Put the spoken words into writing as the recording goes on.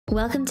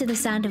Welcome to The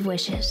Sound of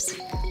Wishes.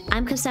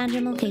 I'm Cassandra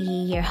Mulcahy,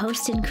 your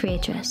host and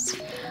creatress.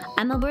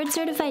 I'm a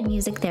board-certified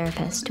music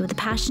therapist with a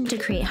passion to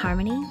create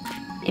harmony,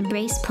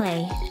 embrace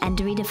play, and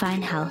to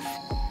redefine health.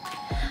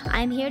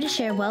 I'm here to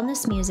share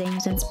wellness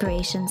musings,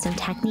 inspirations, and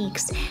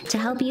techniques to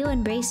help you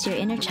embrace your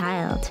inner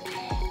child.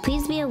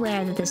 Please be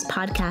aware that this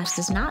podcast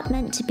is not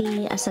meant to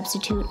be a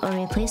substitute or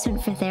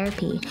replacement for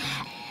therapy.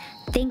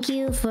 Thank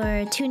you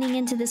for tuning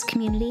into this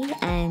community,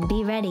 and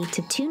be ready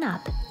to tune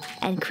up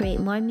and create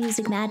more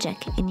music magic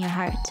in your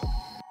heart.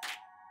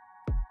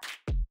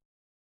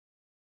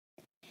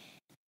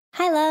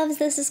 Hi loves,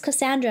 this is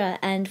Cassandra,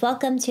 and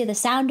welcome to The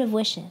Sound of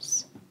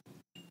Wishes.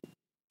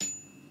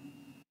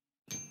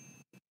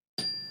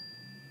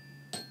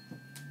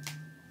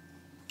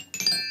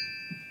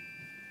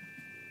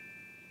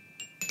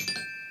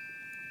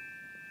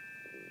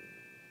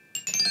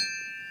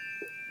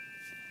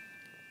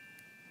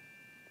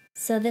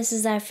 So this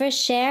is our first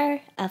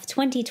share of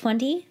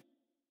 2020.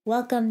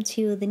 Welcome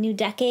to the new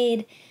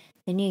decade,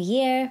 the new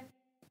year,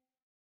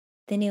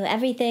 the new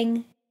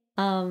everything.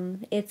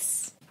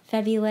 It's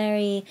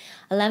February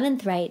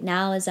 11th right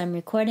now as I'm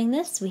recording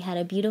this. We had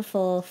a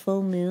beautiful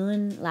full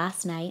moon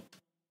last night.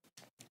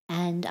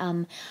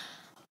 And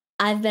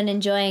I've been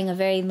enjoying a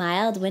very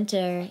mild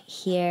winter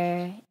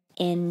here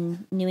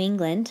in New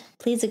England.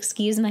 Please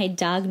excuse my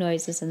dog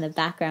noises in the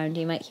background.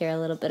 You might hear a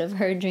little bit of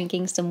her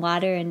drinking some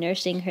water and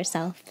nursing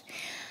herself.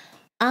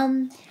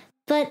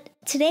 But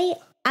today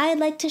I'd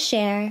like to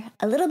share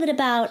a little bit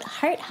about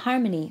heart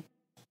harmony.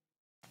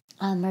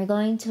 We're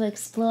going to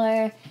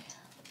explore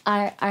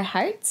our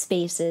heart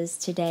spaces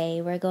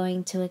today. We're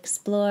going to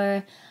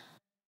explore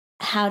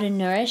how to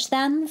nourish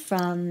them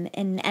from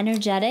an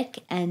energetic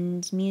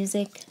and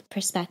music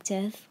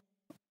perspective.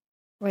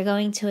 We're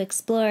going to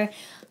explore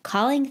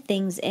calling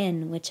things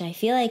in, which I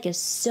feel like is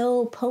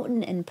so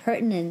potent and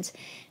pertinent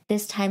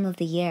this time of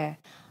the year.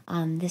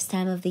 This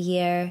time of the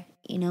year,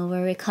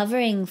 we're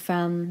recovering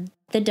from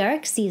the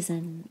dark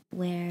season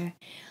where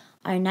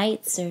our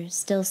nights are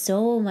still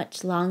so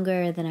much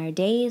longer than our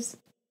days.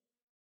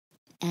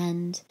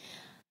 And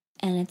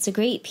it's a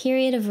great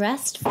period of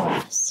rest for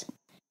us.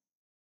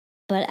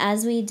 But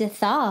as we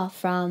thaw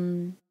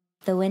from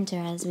the winter,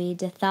 as we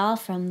thaw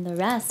from the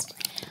rest,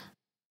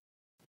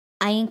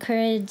 I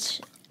encourage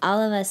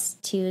all of us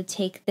to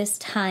take this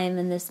time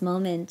and this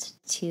moment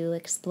to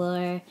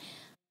explore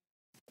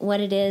what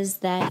it is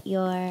that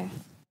you're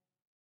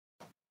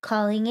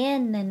calling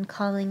in and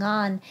calling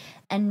on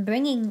and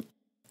bringing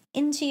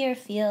into your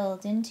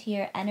field, into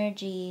your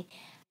energy,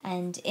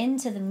 and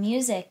into the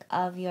music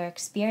of your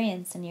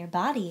experience and your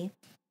body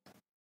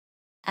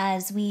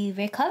as we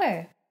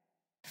recover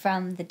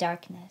from the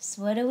darkness.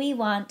 What do we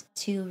want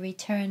to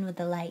return with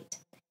the light?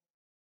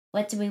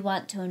 What do we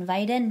want to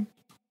invite in?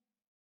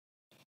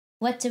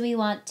 What do we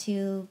want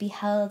to be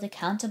held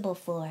accountable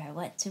for?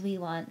 What do we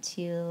want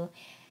to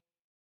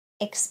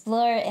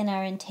explore in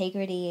our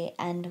integrity?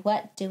 And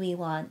what do we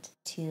want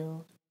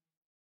to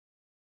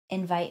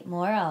invite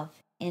more of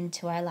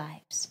into our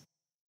lives?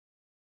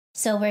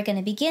 So we're going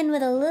to begin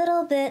with a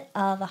little bit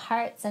of a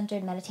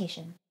heart-centered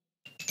meditation.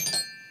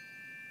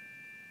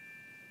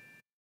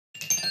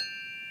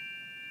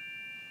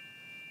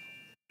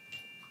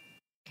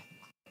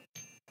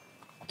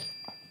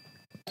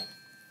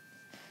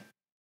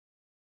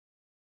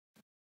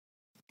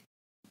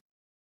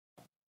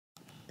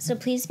 So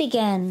please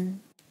begin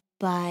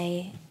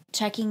by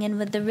checking in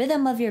with the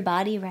rhythm of your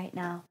body right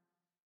now.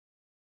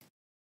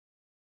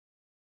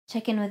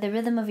 Check in with the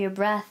rhythm of your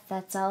breath.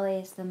 That's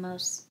always the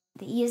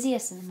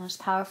easiest and the most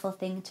powerful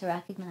thing to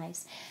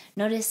recognize.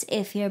 Notice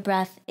if your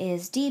breath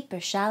is deep or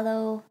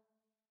shallow.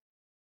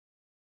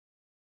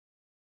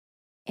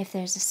 If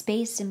there's a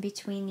space in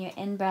between your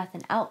in-breath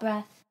and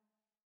out-breath.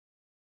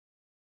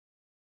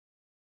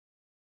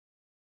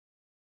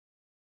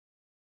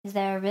 Is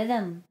there a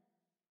rhythm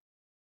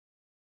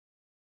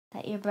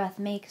that your breath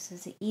makes?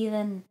 Is it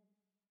even?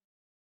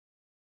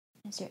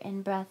 Is your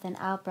in-breath and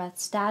out-breath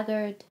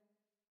staggered?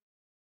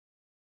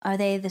 Are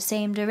they the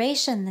same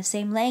duration, the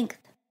same length?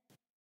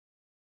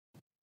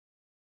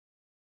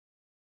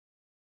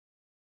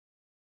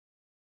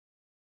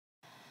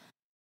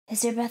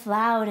 Is your breath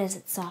loud? Is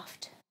it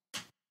soft?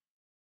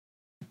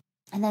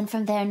 And then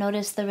from there,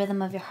 notice the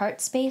rhythm of your heart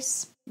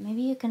space.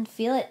 Maybe you can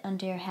feel it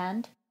under your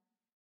hand.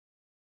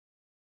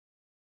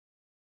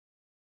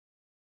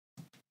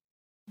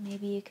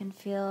 Maybe you can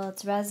feel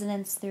its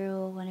resonance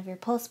through one of your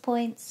pulse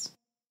points.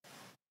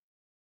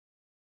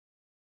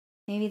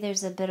 Maybe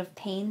there's a bit of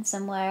pain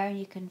somewhere.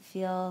 You can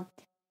feel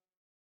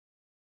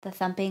the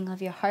thumping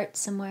of your heart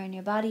somewhere in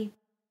your body.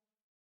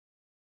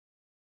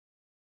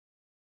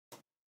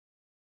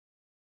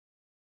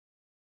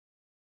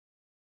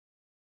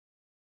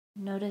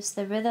 Notice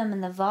the rhythm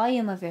and the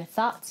volume of your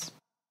thoughts.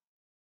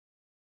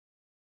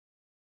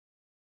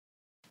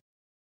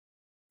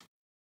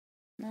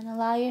 And then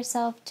allow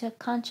yourself to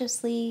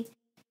consciously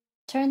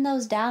turn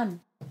those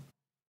down.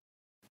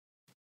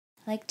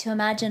 I like to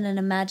imagine an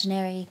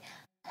imaginary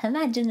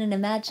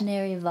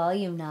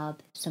volume knob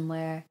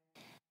somewhere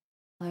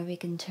or we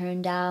can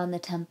turn down the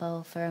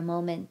tempo for a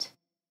moment.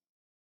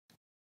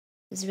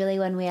 It's really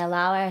when we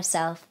allow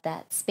ourselves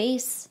that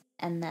space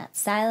and that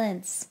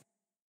silence,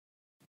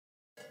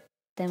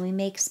 then we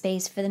make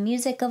space for the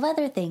music of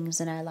other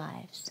things in our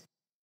lives.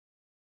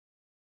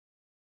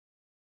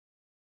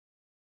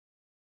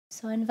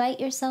 So invite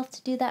yourself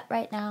to do that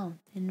right now.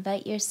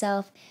 Invite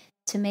yourself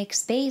to make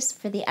space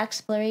for the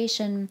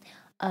exploration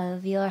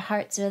of your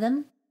heart's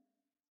rhythm,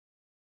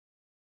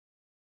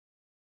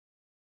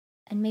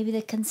 and maybe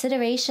the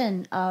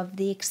consideration of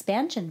the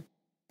expansion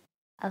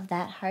of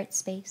that heart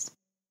space.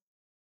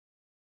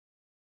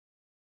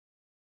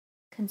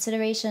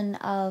 Consideration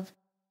of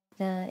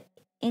the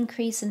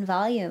increase in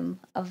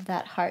volume of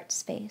that heart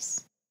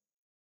space.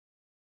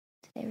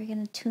 Today we're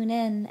going to tune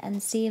in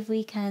and see if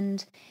we can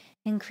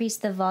increase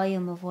the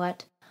volume of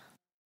what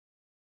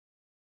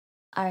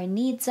our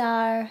needs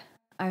are,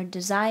 our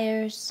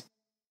desires.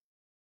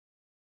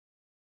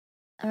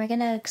 And we're going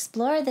to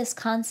explore this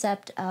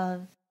concept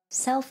of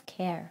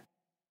self-care.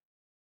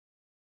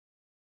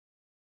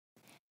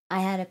 I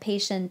had a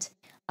patient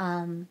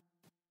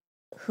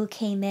who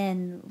came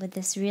in with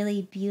this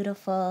really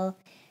beautiful,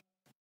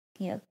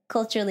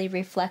 culturally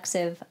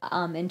reflexive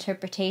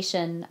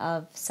interpretation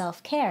of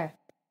self-care.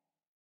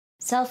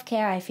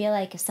 Self-care, I feel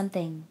like, is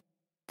something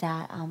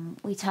that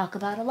we talk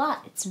about a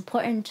lot. It's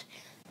important,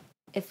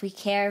 if we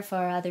care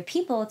for other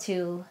people,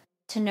 to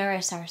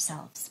nourish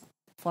ourselves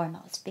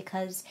foremost,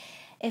 because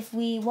if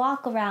we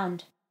walk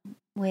around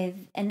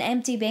with an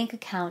empty bank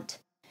account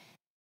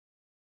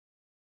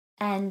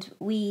and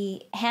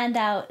we hand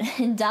out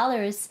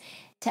dollars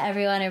to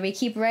everyone, or we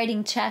keep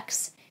writing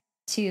checks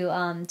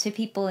to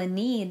people in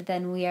need,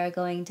 then we are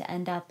going to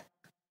end up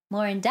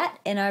more in debt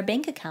in our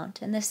bank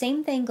account. And the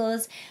same thing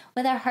goes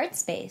with our heart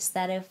space,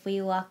 that if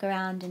we walk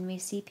around and we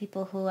see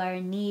people who are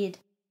in need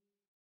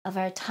of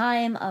our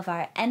time, of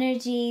our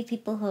energy,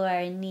 people who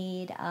are in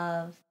need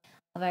of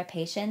our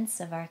patience,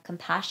 of our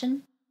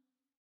compassion,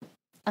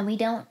 and we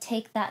don't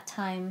take that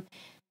time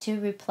to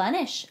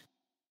replenish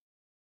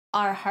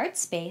our heart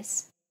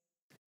space,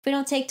 if we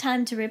don't take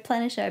time to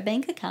replenish our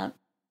bank account,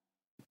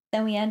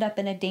 then we end up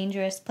in a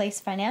dangerous place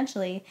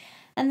financially.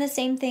 And the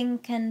same thing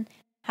can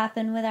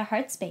happen with our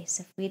heart space.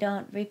 If we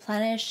don't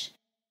replenish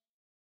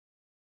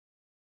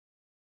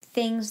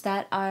things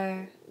that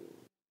are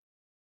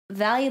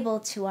valuable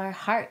to our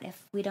heart,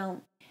 if we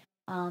don't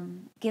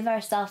give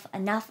ourselves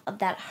enough of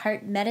that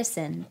heart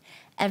medicine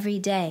every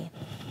day,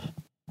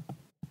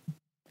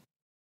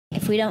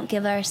 if we don't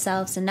give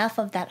ourselves enough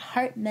of that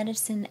heart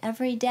medicine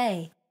every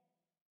day,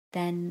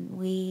 then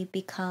we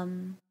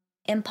become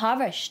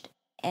impoverished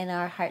in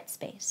our heart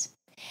space.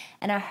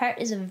 And our heart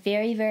is a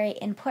very, very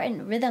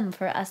important rhythm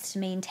for us to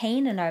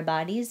maintain in our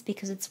bodies,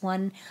 because it's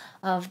one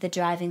of the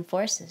driving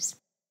forces.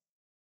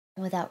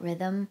 Without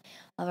rhythm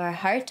of our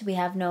heart, we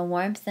have no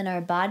warmth in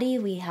our body,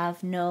 we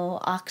have no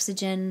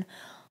oxygen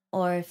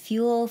or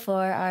fuel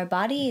for our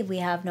body, we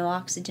have no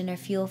oxygen or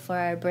fuel for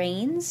our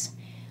brains,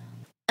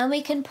 and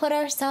we can put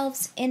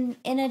ourselves in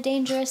a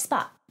dangerous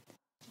spot.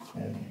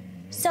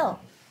 So,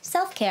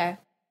 self-care.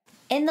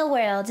 In the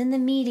world, in the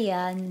media,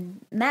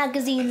 and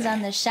magazines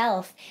on the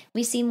shelf,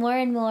 we see more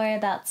and more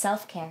about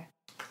self-care.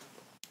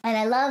 And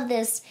I love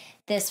this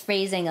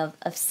phrasing of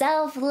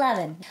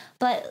self-loving,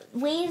 but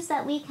ways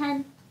that we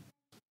can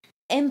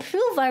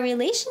improve our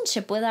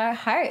relationship with our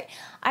heart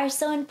are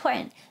so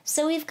important.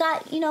 So we've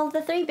got,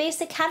 the 3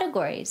 basic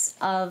categories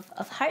of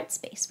heart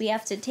space. We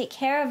have to take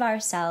care of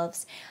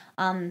ourselves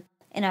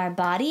in our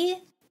body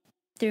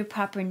through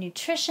proper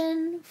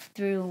nutrition,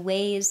 through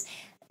ways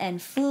and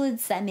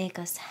foods that make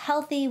us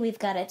healthy. We've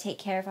got to take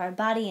care of our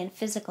body in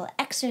physical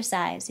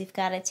exercise. We've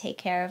got to take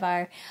care of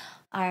our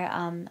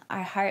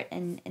heart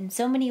in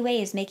so many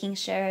ways, making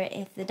sure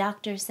if the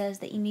doctor says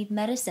that you need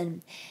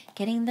medicine,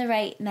 getting the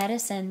right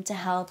medicine to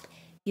help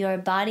your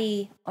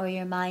body or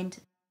your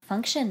mind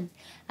function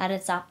at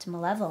its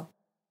optimal level.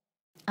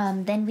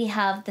 Then we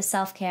have the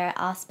self-care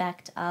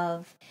aspect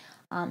of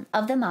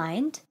the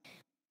mind,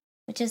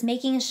 which is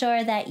making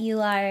sure that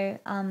you're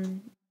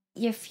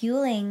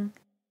fueling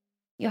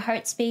your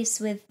heart space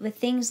with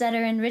things that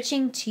are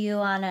enriching to you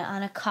on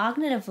a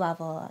cognitive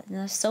level, on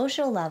a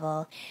social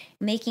level,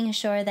 making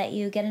sure that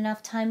you get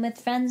enough time with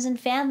friends and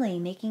family,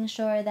 making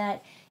sure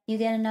that you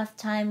get enough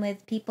time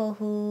with people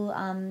who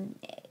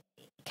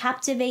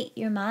captivate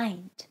your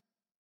mind,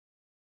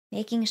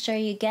 making sure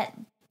you get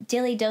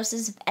daily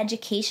doses of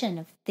education,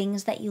 of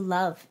things that you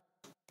love,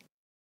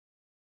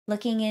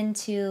 looking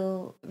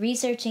into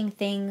researching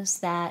things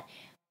that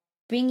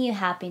bring you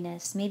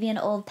happiness, maybe an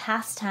old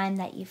pastime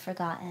that you've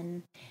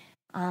forgotten.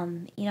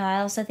 I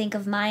also think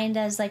of mind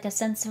as like a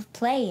sense of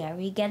play. Are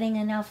we getting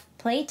enough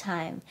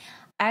playtime?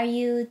 Are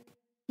you,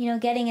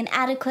 getting an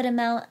adequate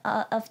amount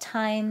of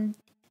time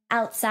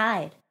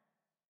outside,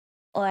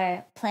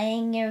 or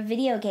playing your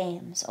video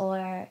games,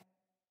 or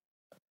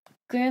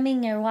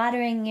grooming or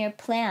watering your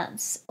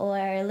plants,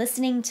 or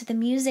listening to the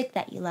music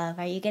that you love?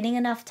 Are you getting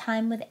enough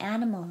time with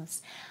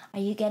animals? Are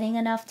you getting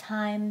enough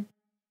time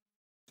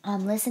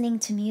listening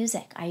to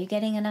music? Are you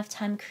getting enough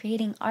time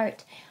creating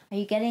art? Are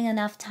you getting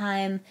enough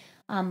time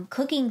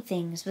cooking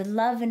things with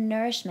love and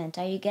nourishment?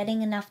 Are you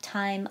getting enough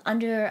time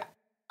under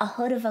a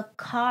hood of a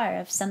car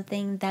of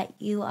something that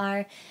you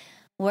are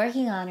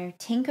working on or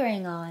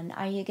tinkering on?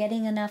 Are you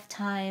getting enough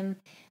time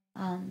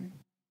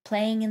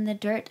playing in the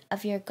dirt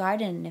of your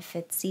garden if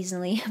it's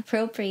seasonally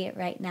appropriate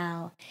right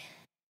now?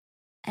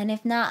 And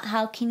if not,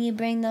 how can you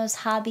bring those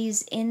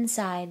hobbies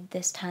inside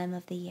this time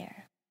of the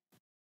year?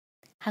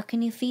 How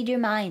can you feed your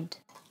mind?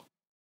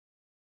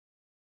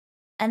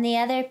 And the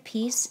other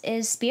piece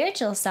is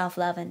spiritual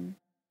self-loving.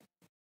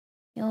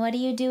 What are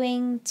you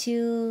doing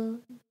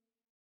to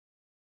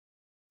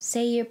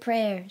say your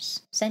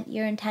prayers, set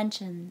your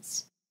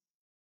intentions,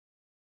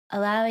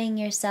 allowing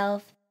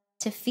yourself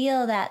to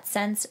feel that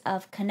sense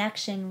of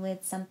connection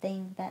with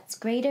something that's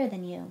greater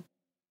than you?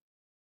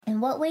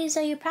 In what ways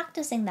are you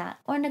practicing that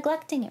or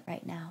neglecting it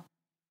right now?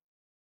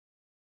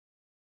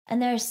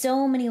 And there are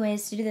so many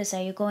ways to do this.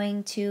 Are you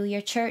going to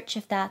your church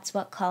if that's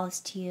what calls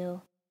to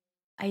you?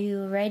 Are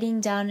you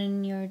writing down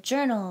in your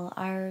journal?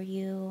 Are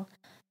you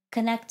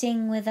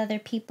connecting with other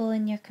people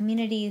in your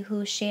community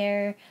who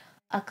share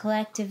a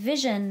collective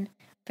vision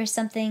for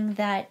something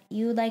that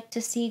you'd like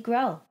to see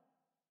grow?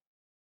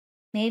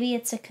 Maybe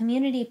it's a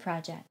community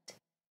project.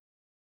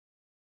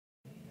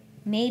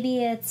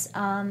 Maybe it's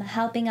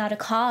helping out a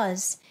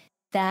cause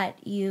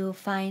that you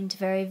find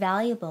very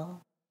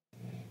valuable.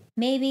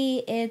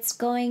 Maybe it's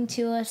going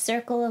to a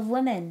circle of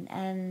women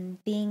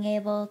and being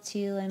able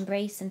to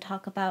embrace and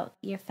talk about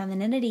your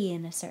femininity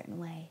in a certain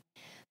way.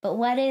 But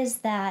what is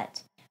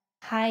that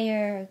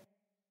higher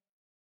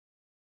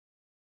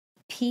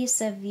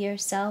piece of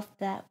yourself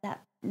that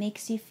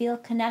makes you feel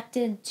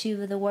connected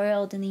to the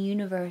world and the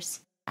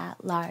universe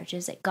at large?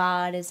 Is it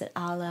God? Is it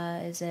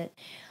Allah? Is it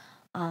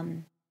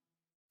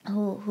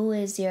who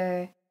is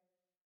your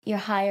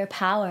higher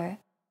power?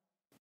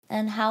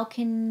 And how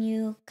can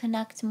you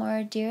connect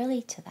more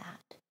dearly to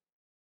that?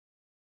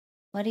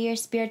 What are your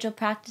spiritual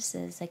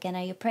practices? Again,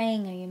 are you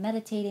praying? Are you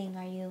meditating?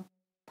 Are you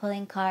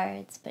pulling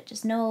cards? But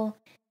just know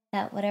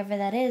that whatever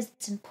that is,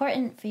 it's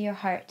important for your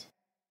heart.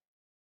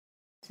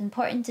 It's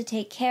important to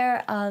take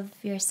care of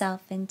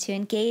yourself and to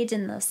engage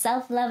in those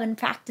self-loving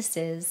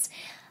practices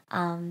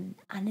on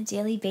a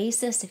daily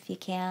basis if you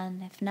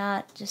can. If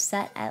not, just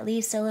set at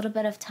least a little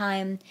bit of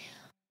time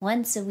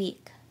once a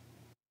week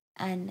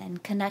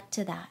and connect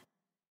to that.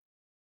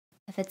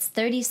 If it's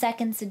 30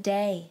 seconds a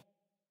day,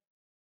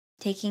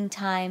 taking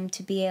time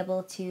to be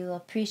able to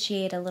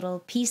appreciate a little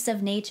piece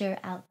of nature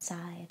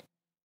outside.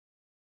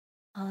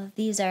 All of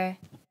these are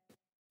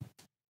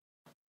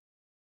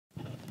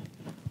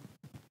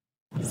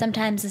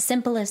sometimes the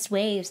simplest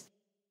ways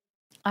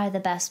are the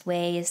best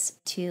ways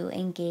to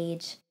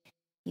engage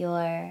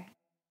your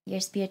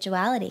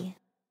spirituality.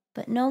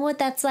 But know what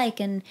that's like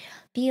and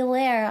be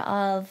aware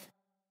of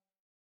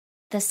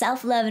the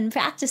self-loving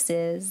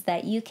practices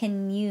that you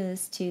can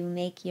use to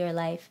make your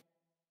life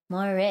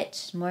more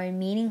rich, more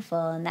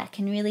meaningful, and that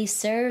can really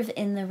serve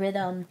in the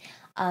rhythm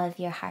of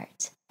your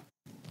heart.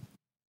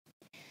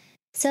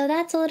 So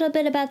that's a little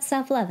bit about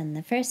self-love. And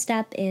the first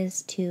step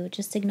is to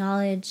just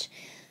acknowledge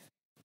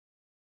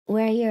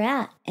where you're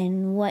at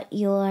and what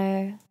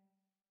you're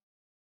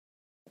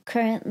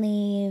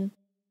currently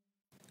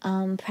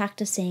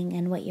practicing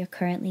and what you're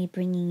currently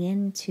bringing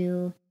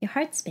into your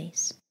heart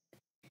space.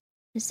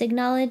 Just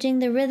acknowledging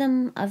the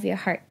rhythm of your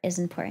heart is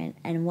important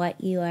and what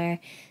you are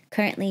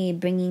currently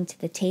bringing to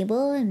the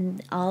table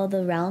and all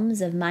the realms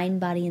of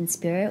mind, body, and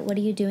spirit. What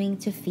are you doing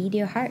to feed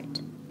your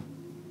heart?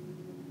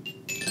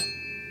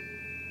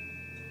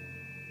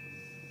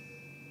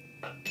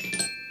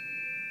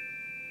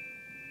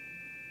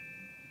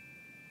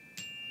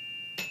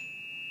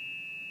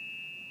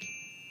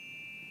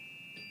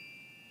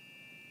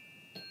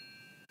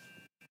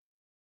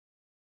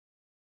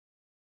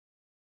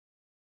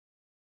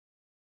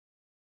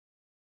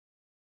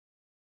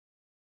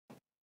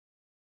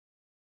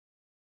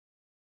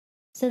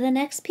 So the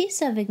next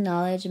piece of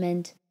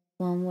acknowledgement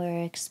when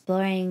we're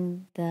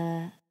exploring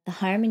the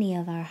harmony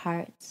of our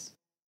hearts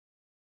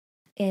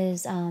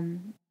is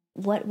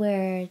what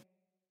we're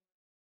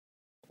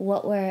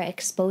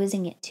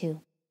exposing it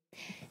to.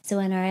 So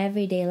in our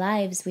everyday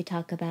lives, we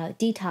talk about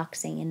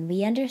detoxing, and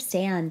we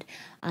understand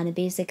on a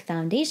basic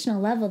foundational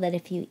level that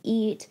if you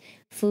eat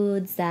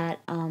foods that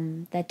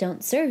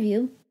don't serve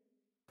you,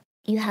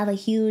 you have a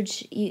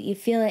huge, you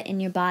feel it in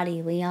your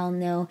body. We all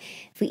know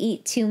if we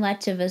eat too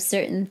much of a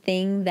certain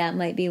thing that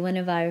might be one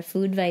of our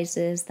food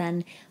vices,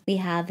 then we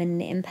have an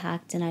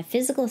impact in our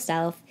physical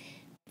self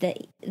the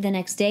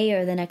next day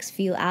or the next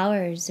few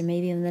hours or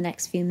maybe in the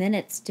next few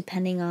minutes,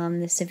 depending on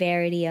the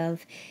severity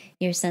of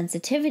your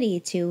sensitivity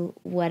to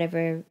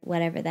whatever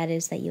that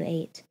is that you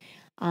ate.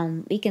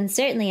 We can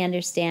certainly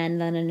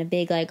understand that in a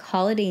big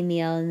holiday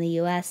meal in the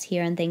U.S.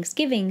 here on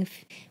Thanksgiving,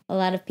 a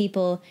lot of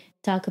people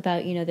talk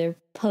about, their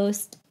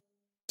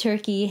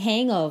post-turkey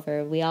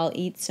hangover. We all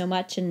eat so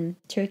much, and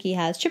turkey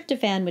has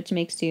tryptophan, which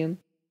makes you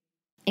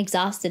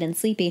exhausted and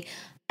sleepy.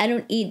 I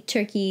don't eat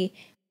turkey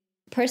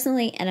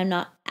personally, and I'm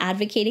not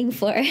advocating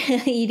for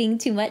eating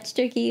too much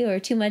turkey or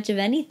too much of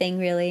anything,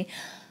 really.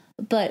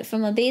 But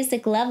from a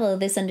basic level,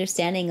 this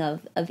understanding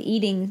of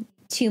eating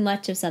too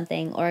much of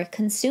something or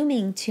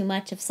consuming too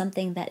much of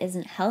something that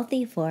isn't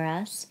healthy for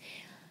us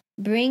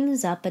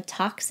brings up a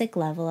toxic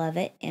level of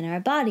it in our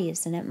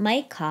bodies. And it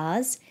might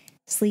cause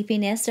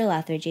sleepiness or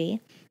lethargy.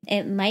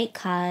 It might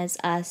cause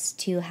us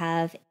to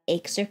have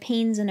aches or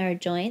pains in our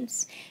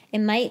joints. It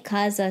might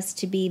cause us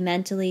to be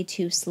mentally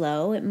too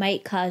slow. It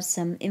might cause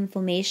some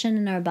inflammation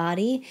in our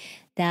body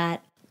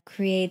that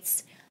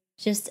creates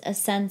just a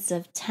sense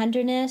of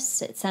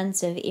tenderness, a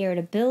sense of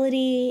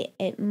irritability.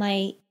 It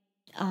might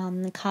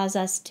cause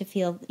us to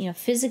feel,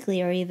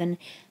 physically or even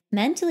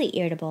mentally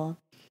irritable.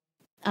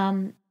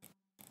 And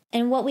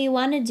what we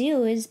want to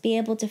do is be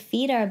able to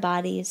feed our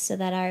bodies so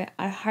that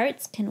our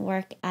hearts can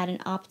work at an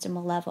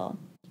optimal level,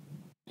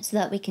 so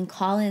that we can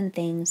call in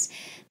things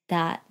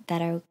that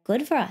are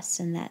good for us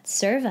and that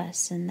serve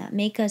us and that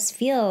make us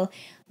feel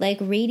like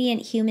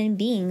radiant human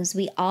beings.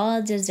 We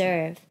all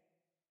deserve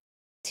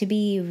to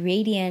be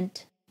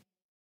radiant,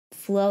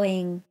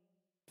 flowing,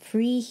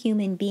 free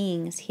human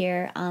beings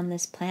here on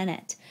this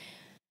planet.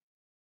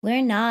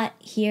 We're not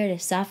here to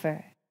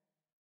suffer.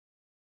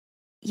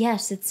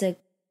 Yes, it's a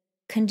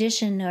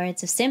condition or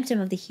it's a symptom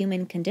of the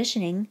human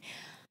conditioning.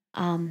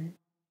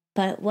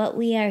 But what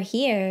we are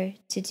here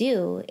to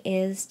do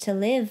is to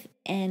live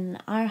in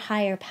our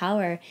higher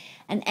power,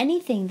 and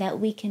anything that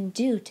we can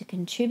do to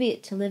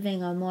contribute to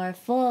living a more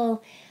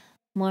full,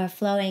 more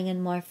flowing,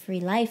 and more free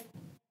life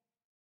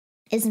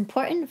is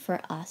important for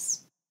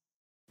us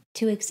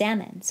to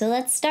examine. So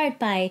let's start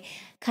by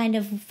kind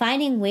of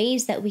finding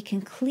ways that we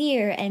can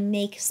clear and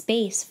make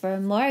space for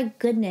more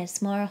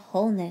goodness, more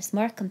wholeness,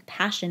 more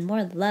compassion,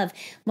 more love,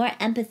 more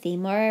empathy,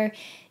 more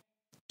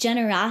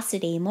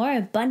generosity, more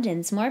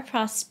abundance, more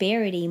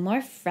prosperity,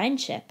 more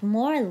friendship,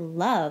 more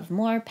love,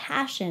 more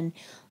passion,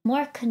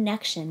 more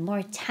connection,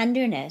 more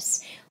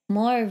tenderness,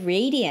 more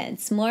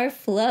radiance, more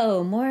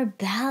flow, more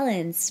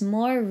balance,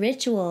 more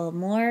ritual,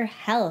 more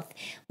health,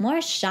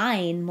 more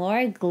shine,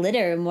 more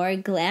glitter, more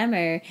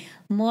glamour,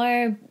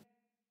 more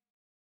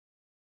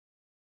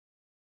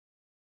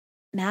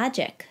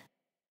magic.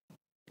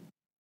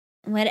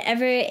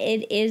 Whatever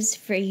it is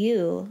for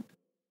you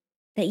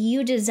that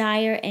you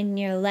desire in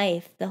your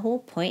life. The whole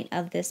point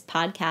of this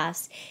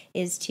podcast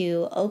is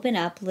to open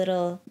up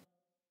little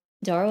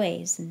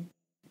doorways and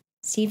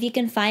see if you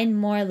can find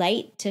more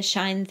light to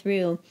shine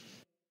through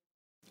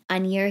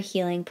on your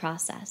healing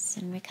process.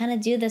 And we kind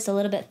of do this a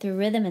little bit through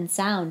rhythm and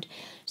sound.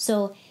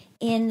 So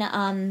in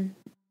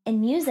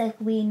music,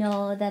 we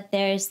know that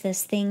there's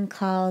this thing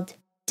called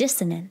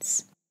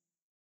dissonance.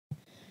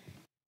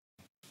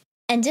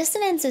 And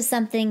dissonance is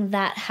something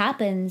that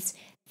happens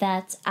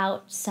that's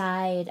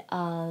outside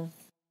of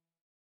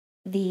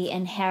the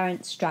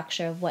inherent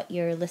structure of what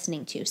you're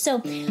listening to.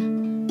 So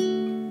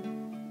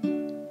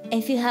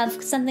if you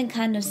have something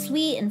kind of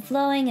sweet and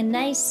flowing and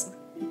nice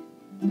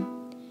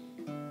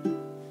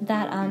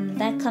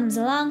that comes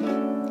along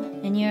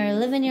and you're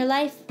living your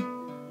life,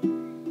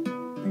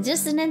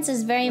 dissonance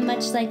is very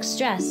much like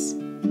stress.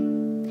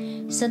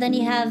 So then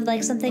you have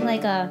like something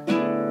like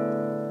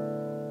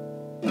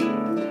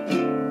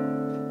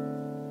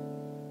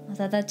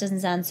that doesn't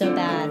sound so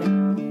bad.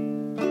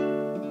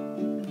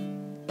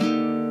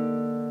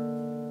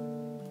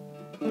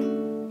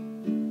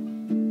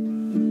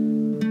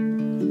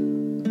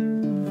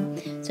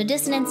 So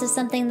dissonance is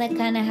something that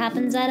kind of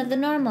happens out of the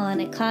normal,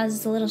 and it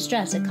causes a little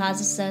stress. It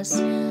causes us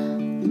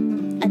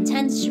a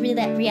tense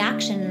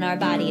reaction in our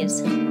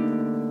bodies.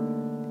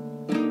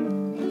 And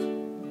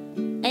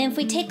if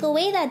we take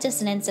away that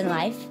dissonance in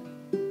life,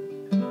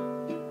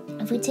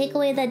 if we take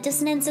away that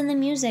dissonance in the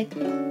music,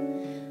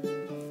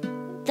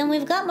 then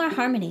we've got more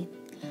harmony.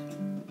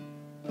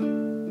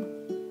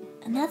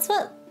 And that's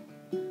what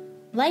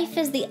life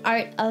is, the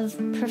art of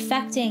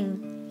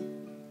perfecting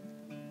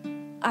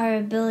our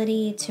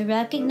ability to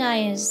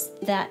recognize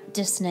that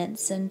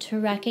dissonance and to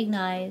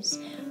recognize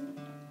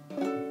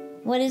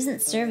what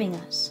isn't serving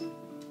us.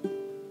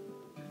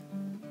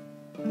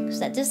 Because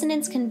that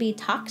dissonance can be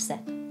toxic.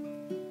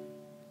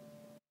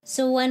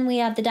 So when we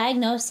have the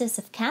diagnosis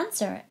of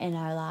cancer in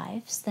our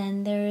lives,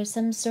 then there is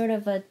some sort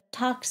of a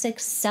toxic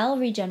cell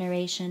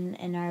regeneration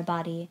in our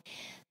body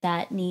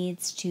that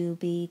needs to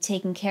be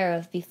taken care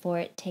of before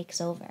it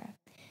takes over.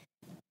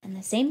 And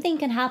the same thing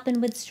can happen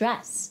with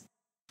stress.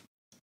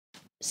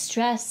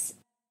 Stress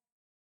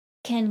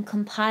can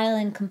compile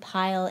in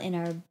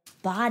our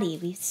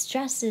body.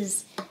 Stress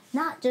is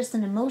not just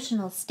an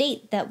emotional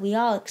state that we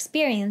all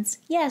experience.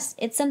 Yes,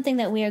 it's something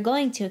that we are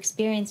going to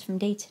experience from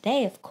day to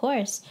day, of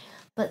course.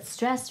 But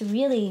stress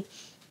really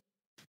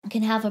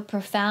can have a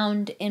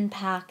profound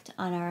impact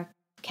on our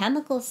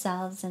chemical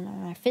selves and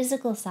on our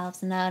physical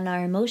selves and on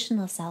our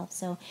emotional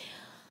selves.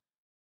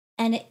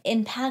 And it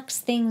impacts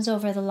things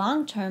over the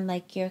long term,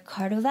 like your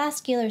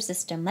cardiovascular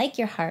system, like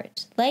your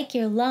heart, like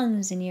your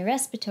lungs and your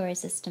respiratory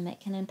system.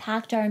 It can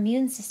impact our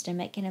immune system.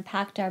 It can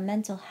impact our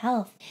mental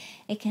health.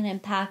 It can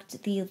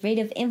impact the rate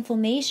of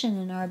inflammation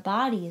in our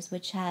bodies,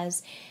 which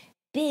has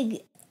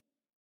big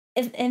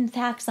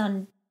impacts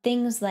on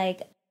things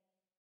like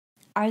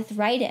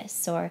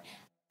arthritis or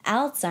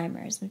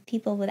Alzheimer's. When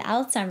people with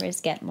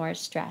Alzheimer's get more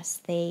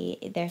stress,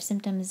 their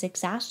symptoms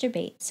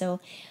exacerbate. So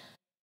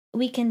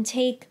we can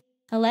take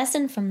a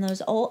lesson from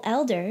those old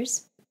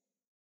elders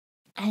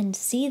and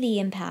see the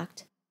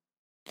impact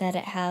that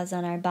it has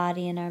on our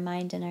body and our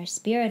mind and our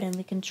spirit, and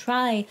we can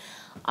try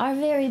our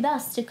very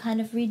best to kind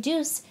of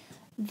reduce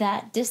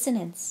that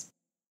dissonance,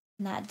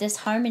 that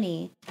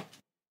disharmony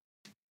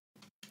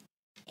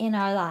in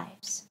our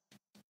lives.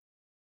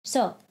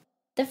 So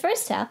the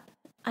first step,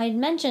 I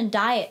mentioned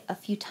diet a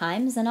few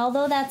times, and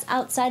although that's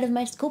outside of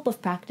my scope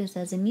of practice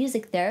as a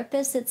music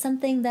therapist, it's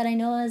something that I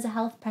know as a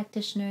health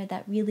practitioner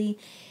that really,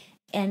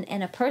 and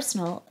a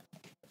personal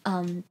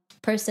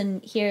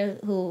person here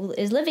who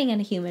is living in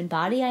a human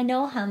body, I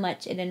know how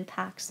much it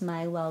impacts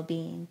my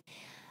well-being.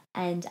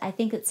 And I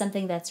think it's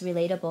something that's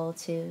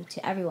relatable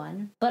to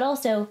everyone. But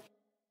also,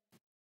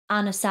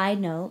 on a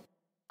side note,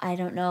 I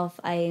don't know if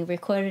I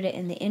recorded it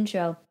in the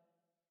intro,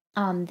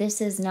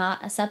 this is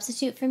not a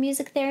substitute for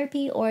music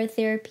therapy or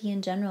therapy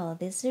in general.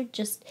 These are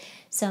just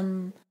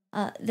some,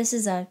 this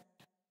is a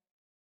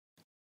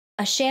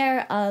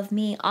share of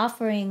me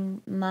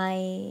offering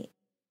my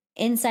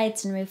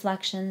insights and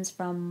reflections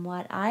from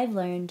what I've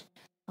learned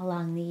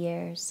along the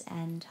years,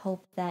 and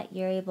hope that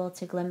you're able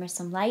to glimmer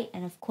some light.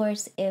 And of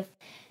course, if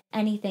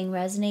anything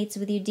resonates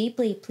with you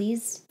deeply,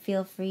 please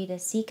feel free to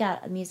seek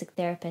out a music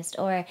therapist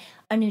or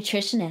a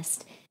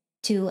nutritionist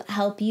to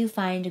help you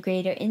find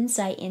greater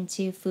insight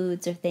into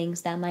foods or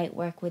things that might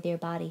work with your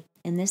body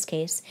in this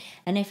case.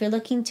 And if you're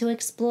looking to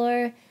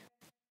explore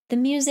the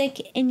music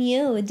in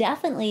you,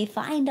 definitely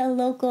find a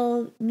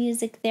local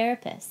music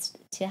therapist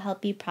to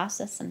help you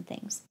process some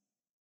things.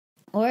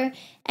 Or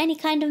any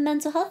kind of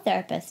mental health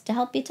therapist to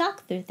help you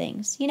talk through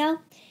things. You know,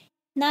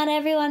 not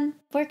everyone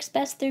works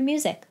best through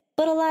music,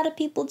 but a lot of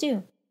people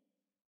do.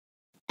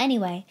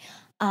 Anyway,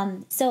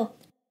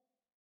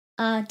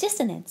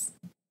 dissonance.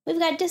 We've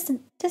got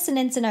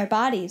dissonance in our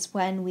bodies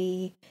when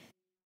we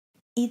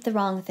eat the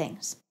wrong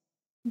things.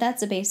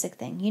 That's a basic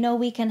thing. You know,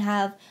 we can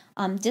have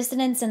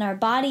dissonance in our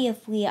body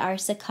if we are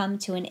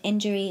succumbed to an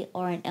injury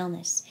or an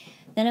illness.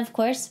 Then, of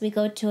course, we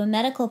go to a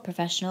medical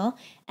professional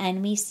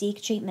and we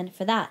seek treatment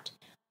for that.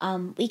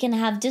 We can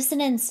have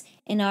dissonance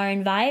in our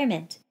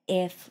environment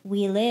if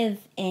we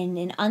live in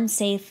an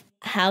unsafe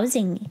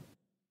housing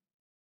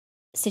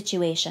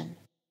situation,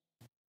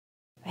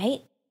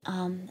 right?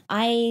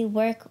 I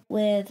work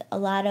with a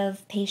lot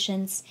of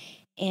patients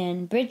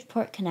in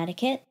Bridgeport,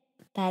 Connecticut,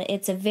 that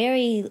it's a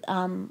very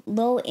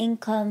low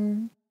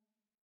income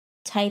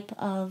type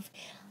of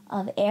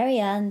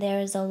area, and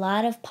there's a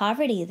lot of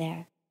poverty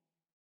there.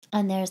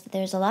 And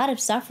there's a lot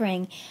of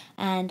suffering,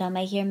 and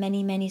I hear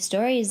many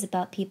stories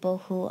about people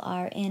who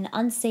are in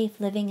unsafe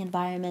living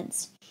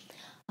environments.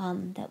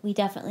 That we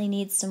definitely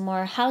need some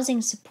more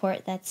housing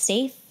support that's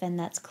safe and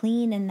that's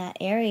clean in that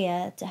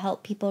area to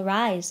help people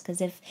rise.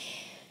 Because if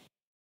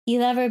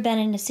you've ever been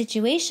in a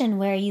situation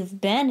where you've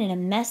been in a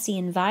messy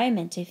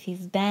environment, if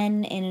you've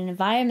been in an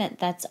environment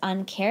that's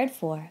uncared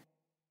for,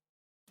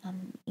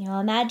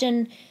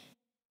 imagine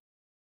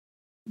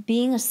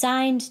being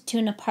assigned to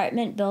an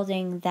apartment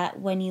building that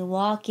when you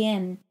walk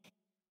in,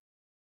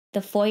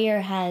 the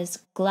foyer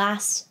has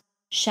glass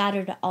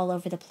shattered all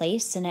over the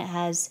place, and it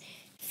has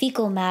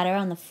fecal matter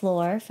on the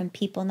floor from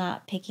people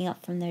not picking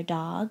up from their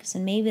dogs,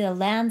 and maybe the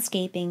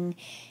landscaping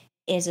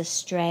is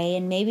astray,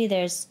 and maybe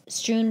there's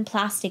strewn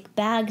plastic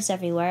bags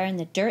everywhere and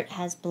the dirt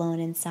has blown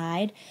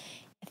inside.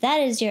 If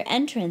that is your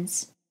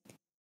entrance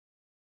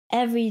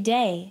every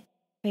day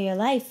for your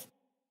life,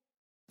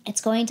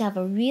 it's going to have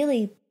a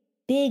really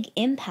big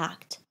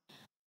impact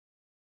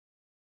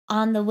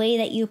on the way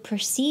that you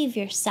perceive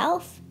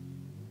yourself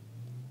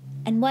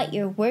and what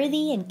you're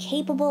worthy and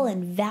capable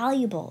and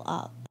valuable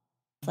of,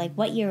 like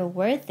what your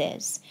worth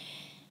is.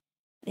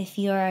 If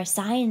you're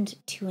assigned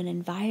to an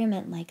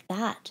environment like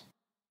that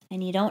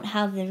and you don't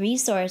have the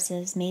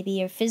resources, maybe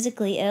you're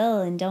physically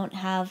ill and don't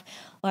have,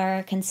 or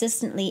are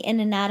consistently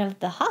in and out of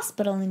the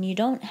hospital, and you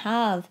don't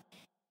have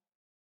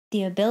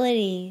the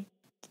ability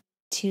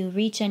to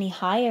reach any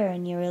higher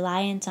and you're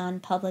reliant on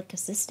public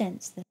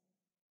assistance.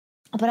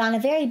 But on a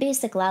very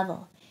basic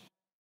level,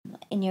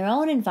 in your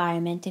own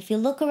environment, if you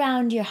look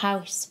around your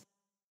house,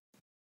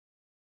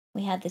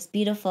 we have this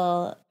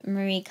beautiful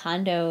Marie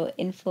Kondo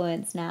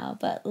influence now,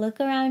 but look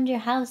around your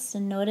house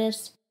and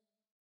notice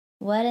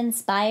what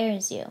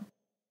inspires you.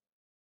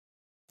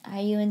 Are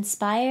you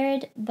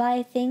inspired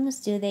by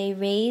things? Do they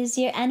raise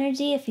your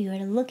energy? If you were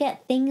to look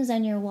at things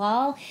on your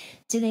wall,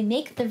 do they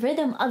make the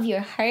rhythm of your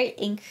heart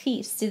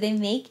increase? Do they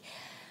make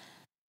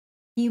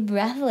you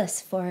breathless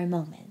for a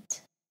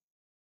moment?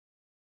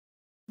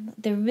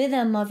 The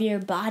rhythm of your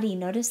body.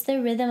 Notice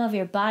the rhythm of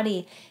your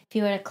body. If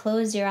you were to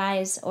close your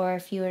eyes, or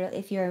if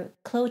you're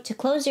to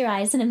close your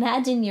eyes and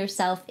imagine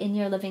yourself in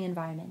your living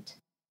environment,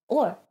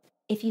 or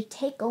if you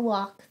take a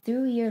walk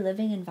through your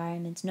living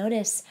environment,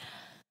 notice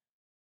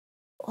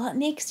what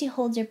makes you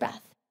hold your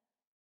breath.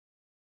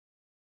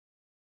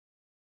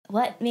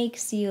 What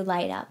makes you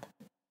light up?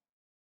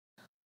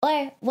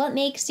 Or what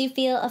makes you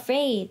feel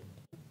afraid?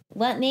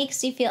 What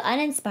makes you feel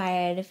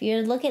uninspired? If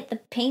you look at the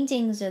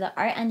paintings or the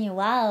art on your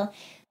wall,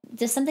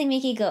 does something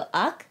make you go,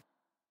 uck?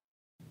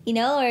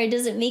 Or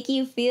does it make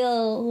you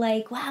feel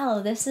like,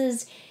 wow, this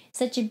is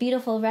such a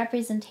beautiful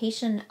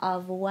representation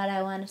of what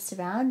I want to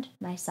surround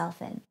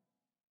myself in?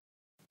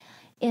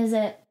 Is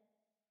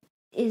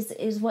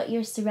what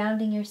you're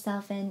surrounding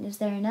yourself in, is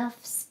there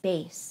enough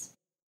space?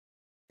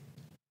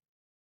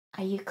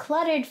 Are you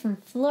cluttered from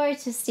floor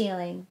to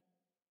ceiling?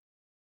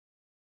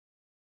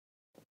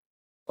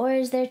 Or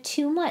is there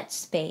too much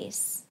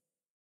space?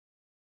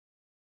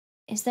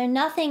 Is there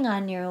nothing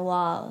on your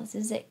walls?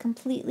 Is it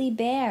completely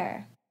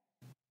bare?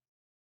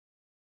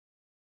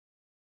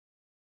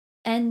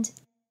 And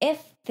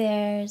if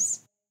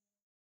there's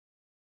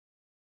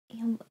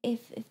if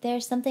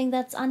there's something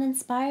that's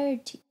inspiring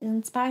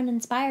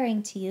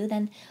to you,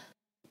 then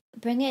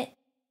bring it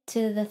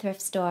to the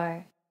thrift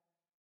store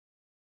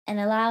and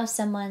allow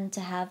someone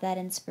to have that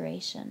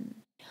inspiration.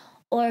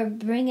 Or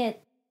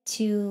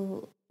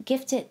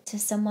gift it to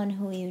someone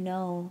who you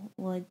know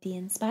would be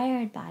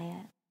inspired by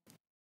it.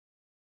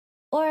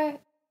 Or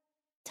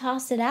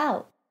toss it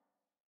out.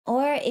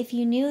 Or if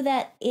you knew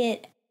that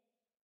it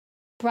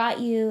brought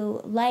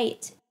you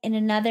light in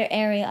another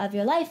area of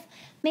your life,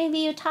 maybe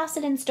you toss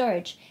it in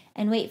storage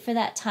and wait for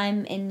that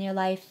time in your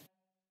life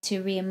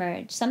to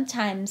reemerge.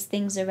 Sometimes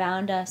things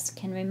around us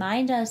can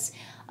remind us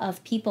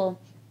of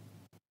people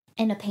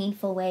in a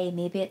painful way.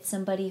 Maybe it's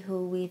somebody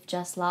who we've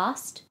just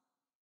lost.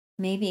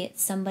 Maybe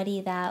it's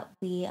somebody that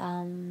we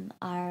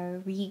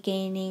are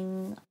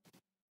regaining,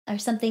 or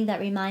something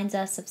that reminds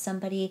us of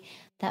somebody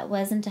that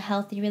wasn't a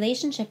healthy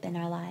relationship in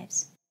our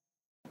lives.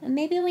 And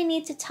maybe we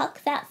need to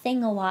tuck that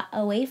thing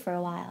away for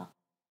a while.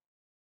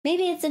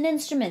 Maybe it's an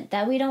instrument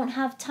that we don't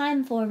have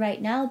time for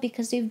right now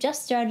because we've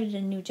just started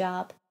a new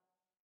job.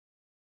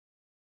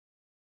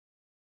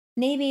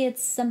 Maybe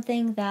it's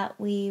something that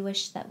we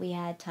wish that we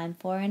had time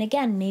for. And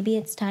again, maybe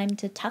it's time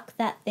to tuck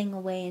that thing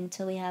away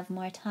until we have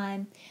more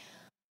time.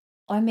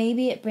 Or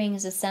maybe it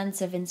brings a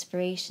sense of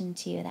inspiration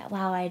to you that,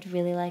 wow, I'd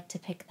really like to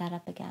pick that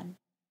up again.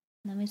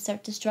 And then we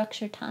start to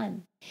structure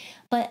time.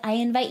 But I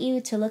invite you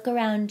to look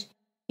around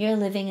your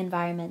living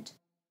environment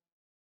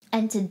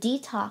and to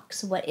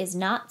detox what is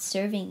not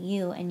serving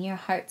you and your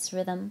heart's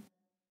rhythm.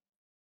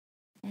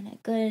 And a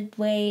good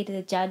way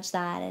to judge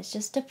that is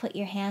just to put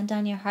your hand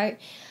on your heart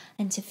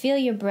and to feel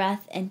your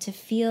breath and to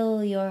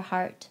feel your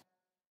heart.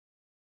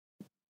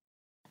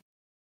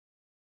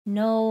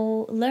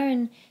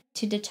 Learn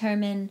to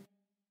determine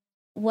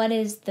what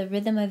is the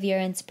rhythm of your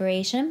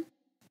inspiration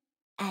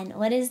and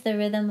what is the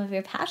rhythm of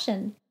your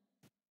passion.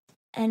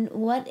 And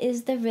what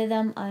is the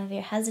rhythm of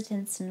your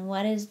hesitance and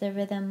what is the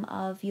rhythm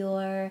of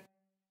your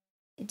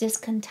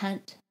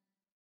discontent?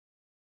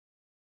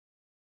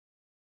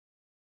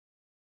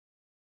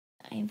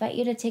 I invite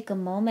you to take a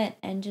moment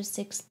and just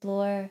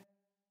explore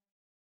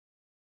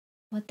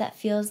what that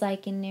feels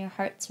like in your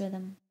heart's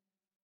rhythm.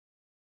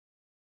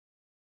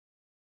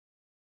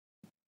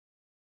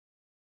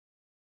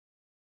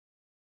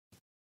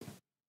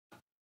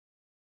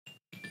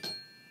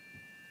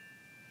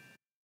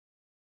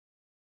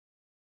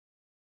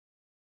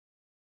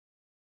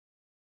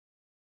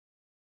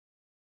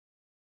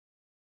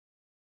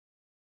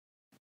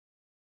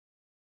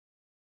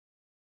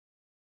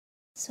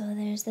 So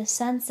there's the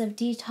sense of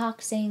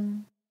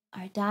detoxing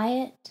our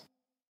diet,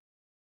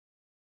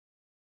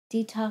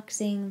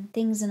 detoxing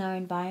things in our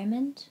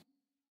environment.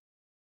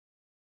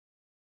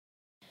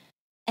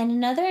 And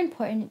another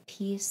important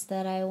piece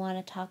that I want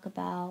to talk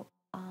about,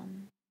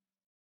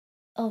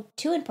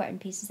 two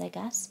important pieces, I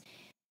guess.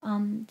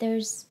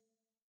 There's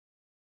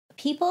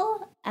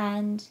people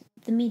and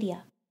the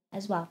media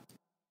as well.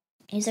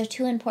 These are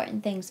two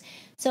important things.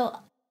 So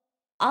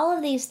all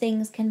of these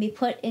things can be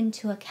put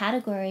into a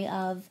category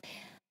of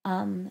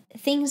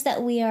things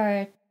that we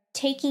are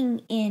taking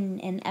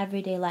in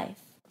everyday life.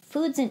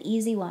 Food's an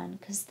easy one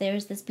because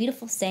there's this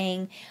beautiful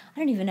saying, I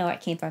don't even know where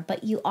it came from,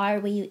 but you are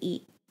what you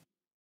eat.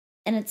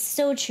 And it's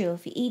so true.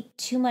 If you eat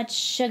too much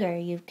sugar,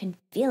 you can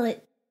feel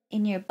it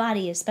in your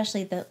body,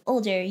 especially the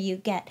older you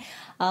get.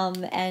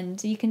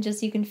 And you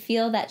can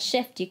feel that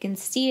shift. You can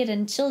see it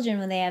in children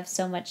when they have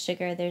so much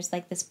sugar. There's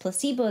like this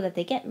placebo that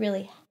they get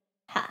really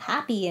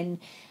happy and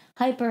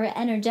hyper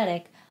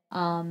energetic.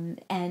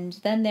 And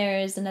then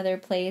there's another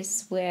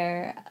place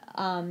where,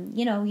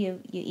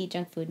 you eat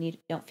junk food and you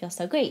don't feel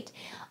so great.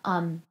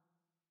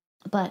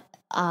 But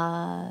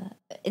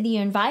the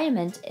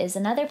environment is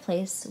another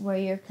place where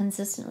you're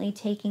consistently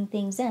taking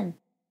things in.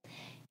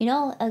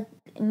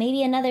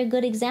 Maybe another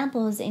good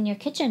example is in your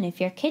kitchen. If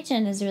your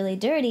kitchen is really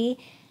dirty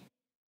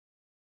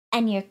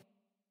and you're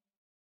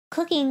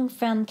cooking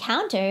from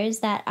counters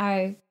that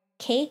are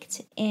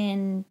caked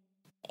in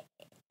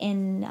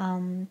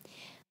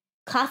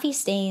coffee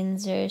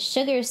stains or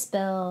sugar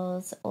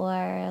spills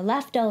or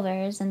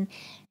leftovers, and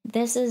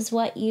this is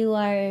what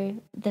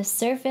the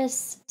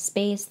surface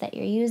space that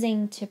you're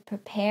using to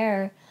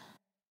prepare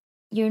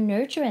your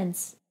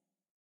nurturants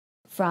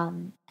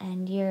from,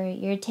 and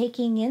you're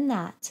taking in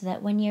that, so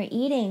that when you're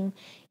eating,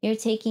 you're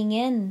taking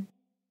in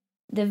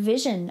the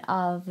vision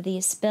of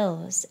these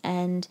spills.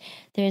 And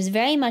there's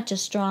very much a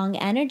strong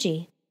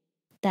energy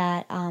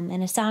that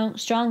and a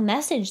strong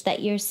message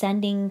that you're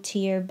sending to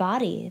your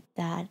body,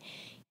 that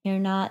you're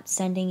not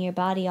sending your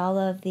body all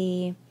of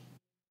the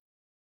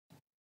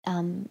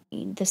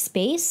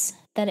space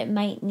that it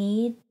might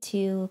need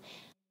to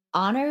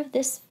honor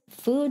this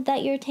food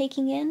that you're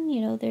taking in.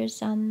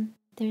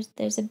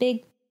 There's a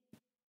big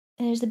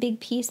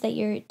piece that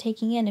you're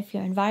taking in. If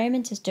your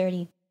environment is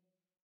dirty,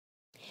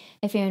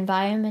 if your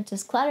environment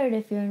is cluttered,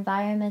 if your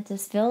environment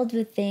is filled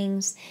with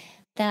things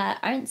that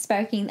aren't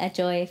sparking that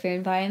joy, if your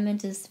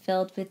environment is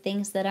filled with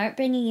things that aren't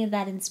bringing you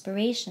that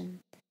inspiration,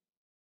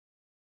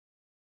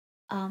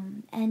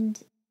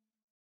 and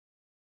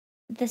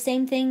the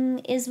same thing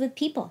is with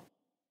people.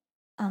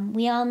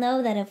 We all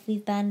know that if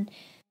we've been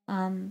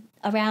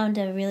around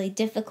a really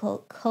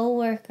difficult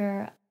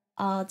coworker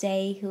all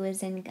day who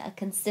is in a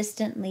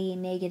consistently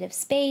negative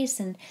space,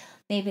 and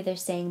maybe they're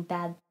saying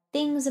bad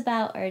things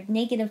about, or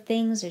negative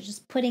things, or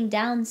just putting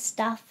down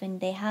stuff, and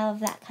they have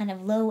that kind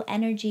of low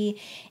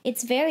energy,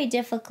 it's very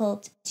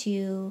difficult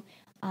to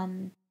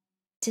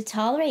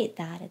tolerate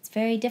that. It's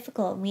very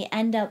difficult. We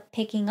end up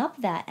picking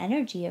up that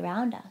energy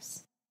around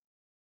us.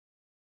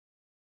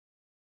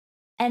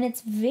 And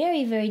it's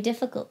very, very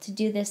difficult to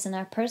do this in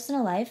our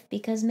personal life,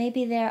 because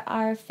maybe there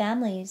are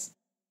families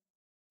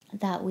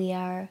that we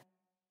are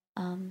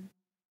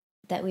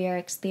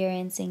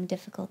experiencing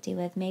difficulty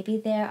with. Maybe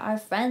there are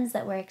friends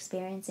that we're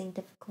experiencing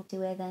difficulty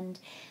with, and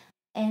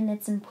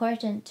it's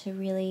important to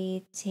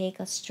really take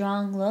a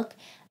strong look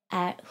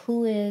at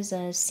who is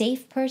a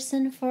safe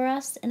person for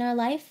us in our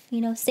life.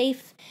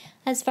 Safe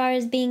as far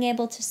as being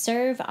able to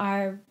serve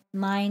our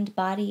mind,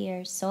 body,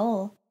 or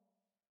soul,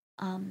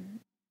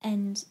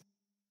 and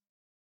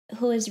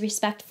who is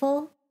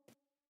respectful,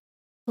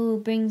 who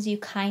brings you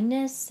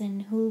kindness,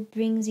 and who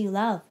brings you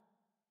love.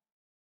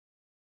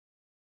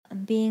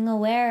 And being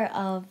aware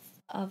of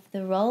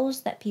the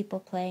roles that people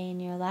play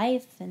in your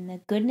life, and the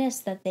goodness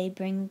that they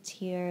bring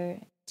to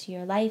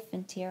your life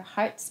and to your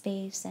heart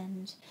space,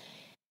 and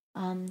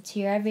to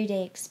your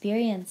everyday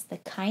experience, the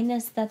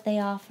kindness that they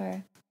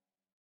offer,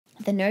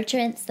 the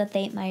nurturance that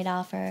they might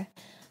offer,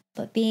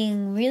 but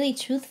being really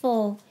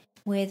truthful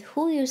with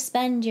who you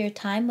spend your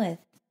time with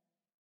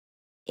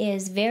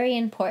is very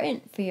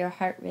important for your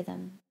heart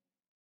rhythm.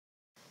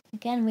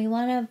 Again, we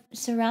want to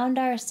surround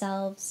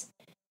ourselves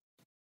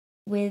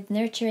with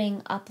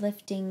nurturing,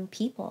 uplifting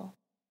people.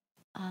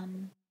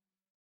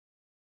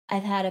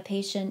 I've had a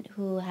patient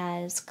who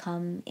has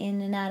come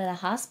in and out of the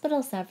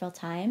hospital several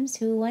times,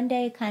 who one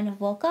day kind of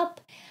woke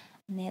up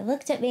and they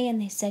looked at me and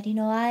they said,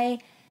 I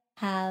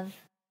have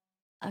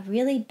a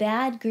really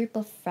bad group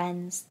of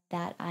friends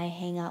that I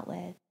hang out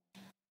with,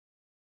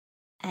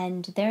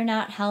 and they're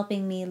not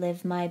helping me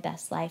live my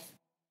best life.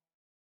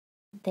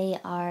 They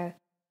are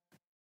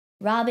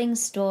robbing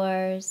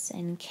stores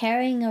and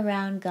carrying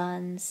around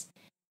guns,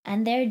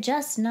 and they're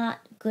just not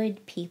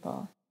good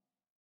people.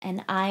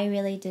 And I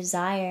really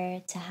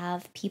desire to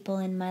have people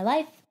in my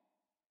life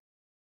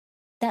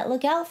that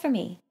look out for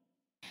me.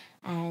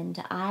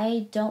 And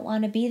I don't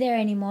want to be there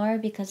anymore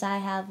because I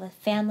have a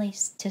family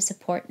to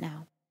support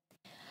now.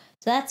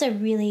 So that's a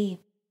really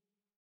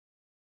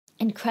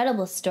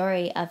incredible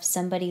story of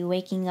somebody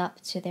waking up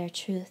to their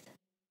truth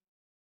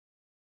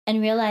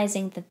and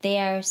realizing that they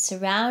are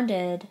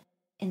surrounded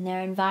in their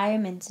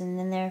environment and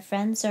in their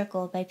friend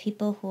circle by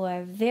people who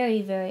are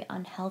very, very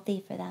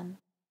unhealthy for them.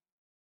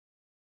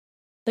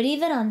 But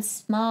even on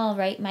small,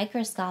 right,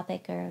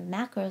 microscopic or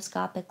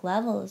macroscopic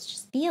levels,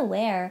 just be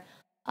aware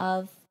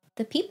of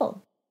the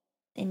people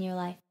in your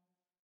life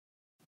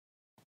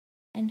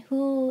and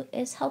who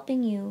is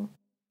helping you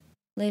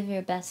live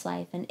your best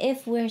life. And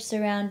if we're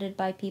surrounded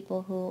by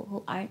people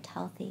who aren't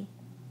healthy,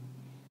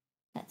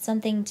 that's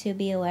something to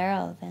be aware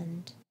of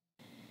and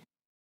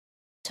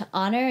to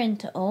honor and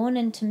to own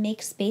and to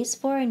make space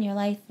for in your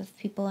life if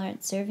people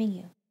aren't serving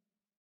you.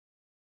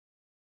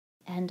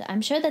 And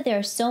I'm sure that there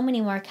are so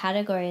many more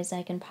categories.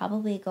 I can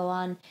probably go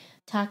on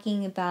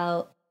talking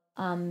about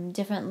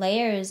different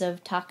layers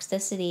of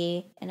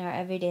toxicity in our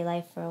everyday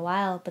life for a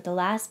while. But the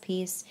last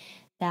piece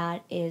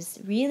that is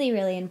really,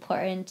 really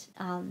important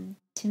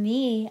to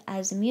me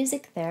as a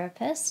music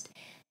therapist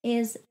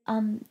is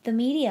the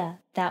media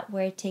that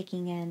we're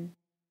taking in.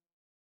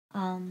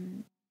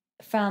 From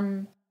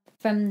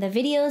the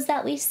videos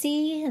that we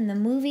see and the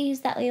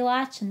movies that we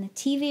watch and the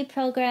TV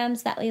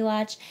programs that we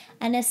watch,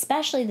 and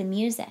especially the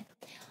music.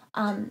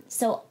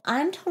 So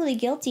I'm totally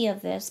guilty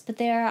of this, but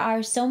there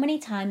are so many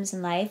times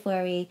in life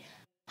where we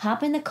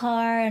hop in the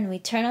car and we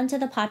turn onto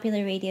the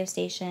popular radio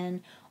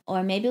station,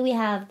 or maybe we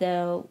have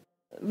the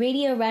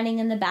radio running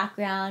in the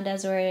background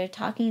as we're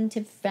talking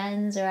to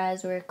friends, or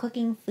as we're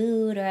cooking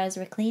food, or as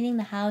we're cleaning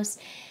the house,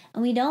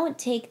 and we don't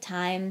take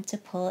time to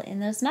pull in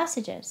those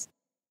messages.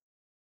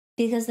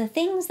 Because the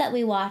things that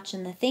we watch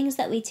and the things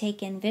that we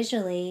take in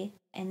visually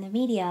in the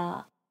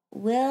media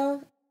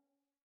will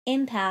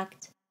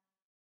impact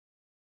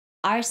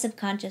our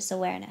subconscious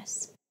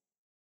awareness.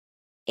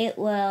 It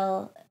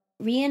will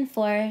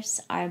reinforce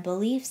our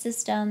belief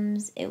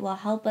systems. It will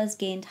help us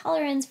gain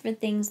tolerance for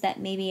things that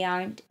maybe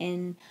aren't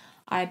in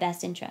our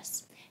best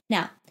interests.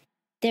 Now,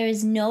 there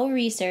is no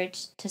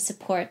research to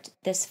support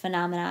this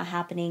phenomena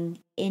happening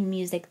in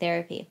music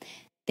therapy.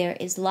 There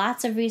is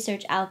lots of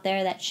research out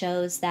there that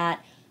shows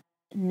that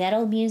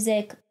metal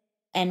music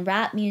and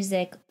rap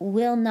music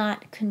will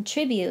not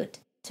contribute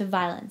to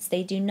violence.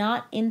 They do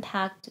not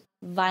impact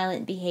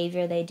violent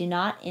behavior. They do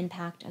not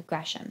impact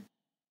aggression.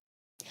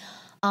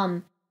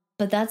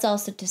 But that's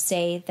also to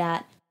say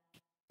that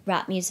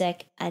rap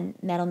music and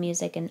metal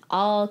music and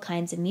all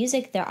kinds of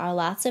music, there are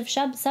lots of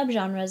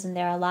subgenres, and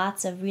there are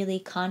lots of really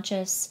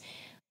conscious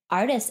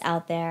artists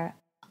out there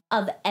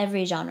of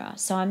every genre.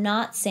 So I'm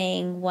not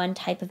saying one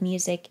type of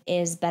music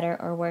is better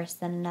or worse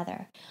than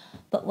another.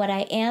 But what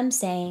I am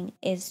saying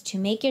is to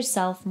make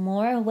yourself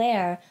more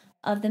aware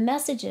of the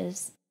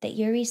messages that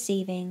you're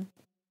receiving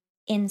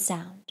in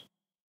sound.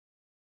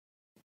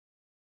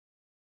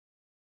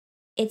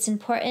 It's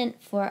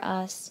important for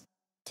us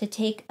to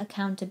take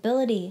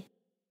accountability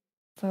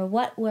for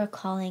what we're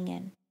calling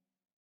in.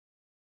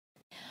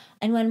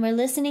 And when we're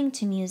listening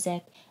to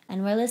music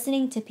and we're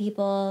listening to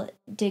people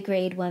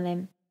degrade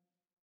women,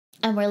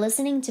 and we're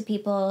listening to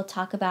people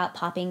talk about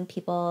popping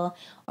people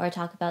or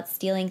talk about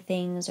stealing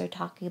things or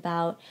talking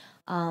about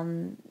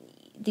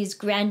these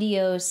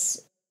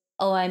grandiose,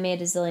 oh, I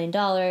made $1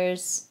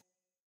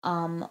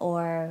 zillion,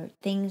 or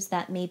things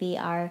that maybe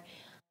are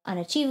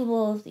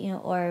unachievable,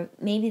 or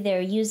maybe they're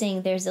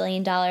using their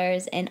 $1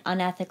 zillion in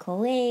unethical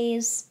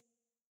ways.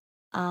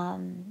 I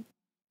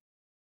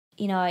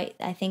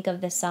think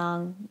of the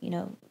song,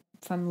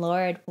 from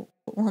Lorde,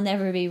 "We'll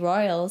Never Be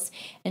Royals,"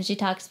 and she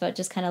talks about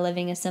just kind of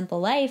living a simple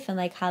life and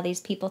like how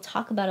these people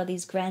talk about all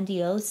these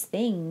grandiose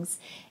things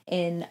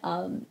in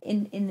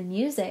the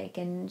music,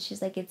 and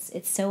she's like,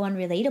 it's so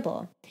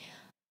unrelatable.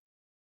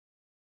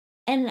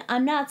 And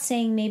I'm not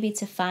saying maybe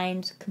to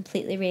find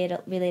completely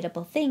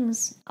relatable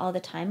things all the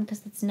time,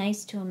 because it's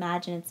nice to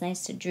imagine, it's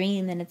nice to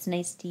dream, and it's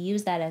nice to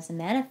use that as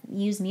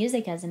use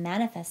music as a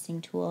manifesting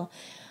tool.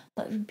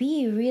 But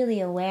be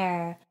really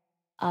aware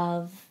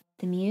of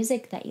the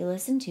music that you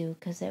listen to,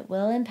 because it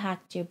will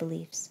impact your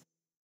beliefs.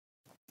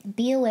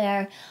 Be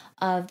aware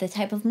of the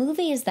type of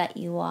movies that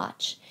you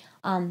watch,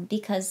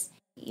 because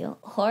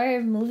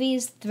horror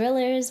movies,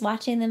 thrillers,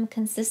 watching them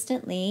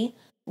consistently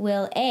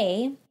will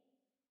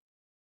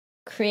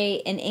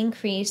create an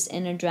increase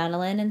in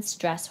adrenaline and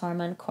stress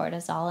hormone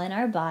cortisol in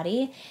our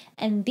body,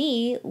 and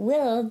B,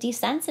 will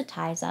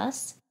desensitize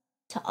us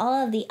to all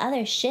of the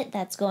other shit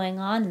that's going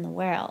on in the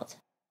world.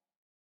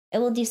 It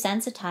will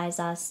desensitize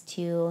us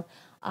to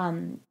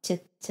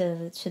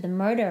the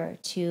murder,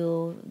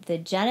 to the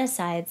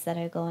genocides that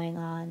are going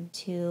on,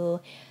 to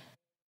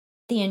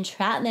the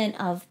entrapment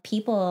of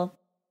people,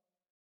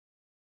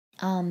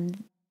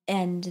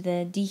 and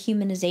the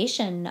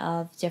dehumanization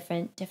of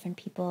different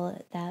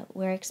people that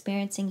we're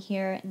experiencing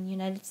here in the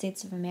United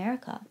States of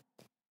America.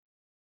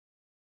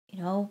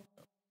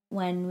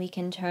 When we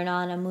can turn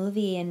on a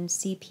movie and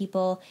see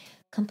people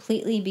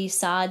completely be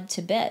sawed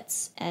to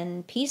bits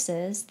and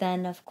pieces,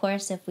 then of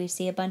course if we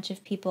see a bunch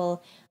of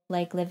people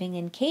like living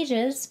in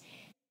cages,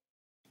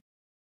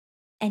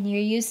 and you're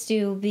used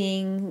to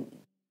being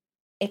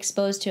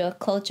exposed to a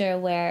culture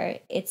where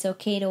it's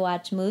okay to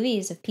watch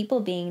movies of people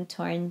being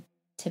torn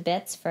to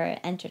bits for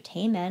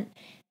entertainment,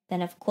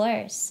 then of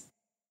course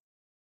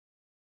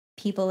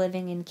people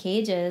living in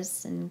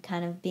cages and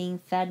kind of being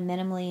fed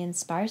minimally and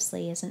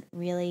sparsely isn't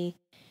really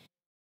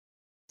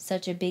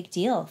such a big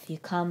deal if you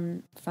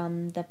come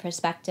from the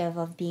perspective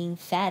of being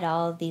fed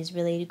all of these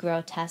really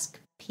grotesque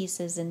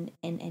pieces in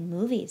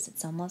movies.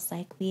 It's almost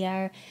like we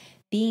are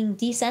being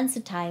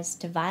desensitized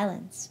to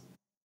violence.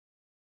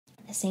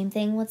 The same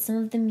thing with some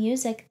of the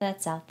music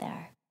that's out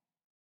there.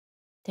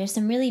 There's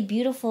some really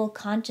beautiful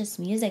conscious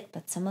music,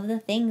 but some of the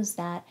things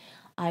that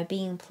are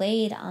being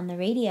played on the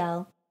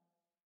radio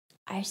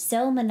are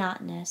so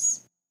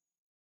monotonous,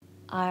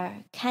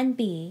 can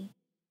be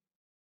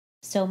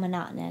so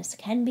monotonous,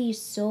 can be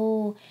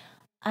so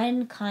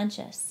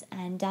unconscious,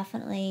 and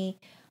definitely,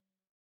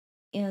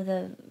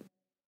 the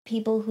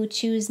people who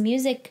choose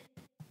music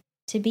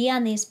to be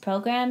on these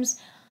programs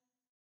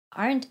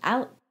aren't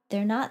out.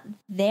 They're not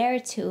there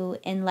to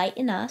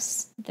enlighten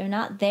us. They're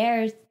not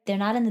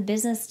in the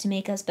business to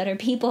make us better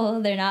people.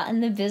 They're not in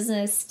the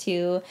business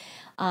to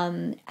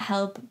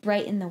help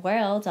brighten the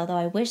world, although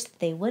I wish that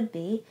they would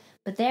be.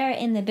 But they're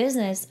in the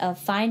business of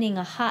finding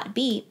a hot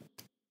beat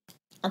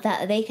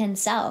that they can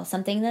sell,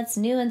 something that's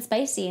new and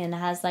spicy and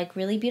has like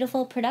really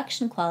beautiful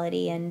production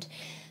quality, and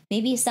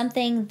maybe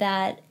something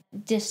that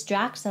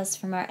distracts us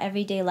from our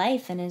everyday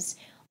life and is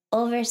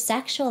over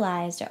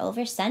sexualized or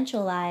over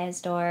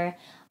sensualized, or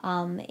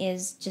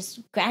is just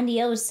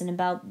grandiose and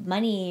about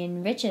money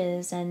and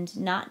riches and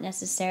not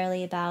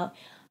necessarily about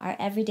our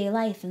everyday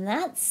life. And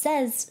that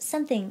says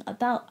something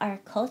about our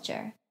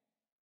culture.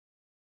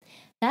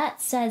 That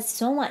says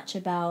so much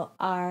about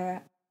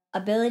our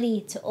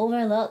ability to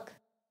overlook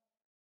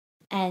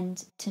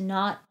and to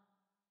not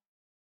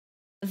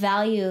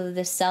value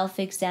the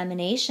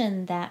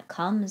self-examination that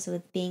comes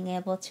with being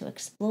able to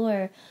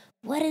explore,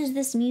 what is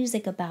this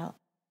music about?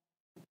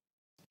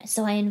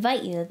 So I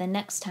invite you, the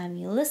next time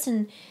you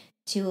listen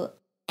to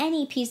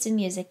any piece of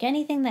music,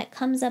 anything that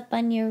comes up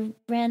on your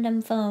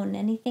random phone,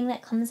 anything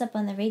that comes up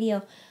on the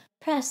radio,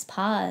 press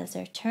pause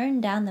or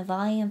turn down the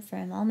volume for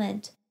a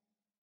moment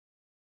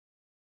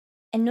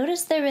and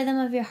notice the rhythm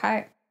of your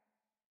heart.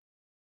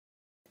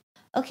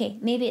 Okay,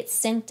 maybe it's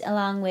synced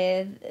along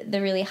with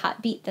the really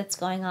hot beat that's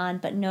going on,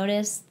 but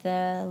notice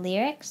the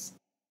lyrics.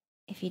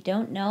 If you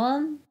don't know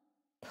them,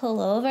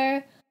 pull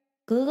over,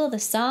 Google the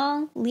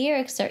song.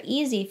 Lyrics are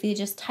easy. If you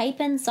just type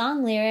in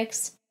song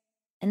lyrics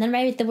and then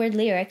write the word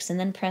lyrics and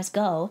then press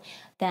go,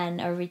 then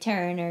or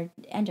return or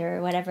enter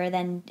or whatever,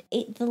 then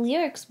the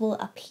lyrics will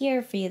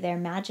appear for you there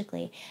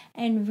magically.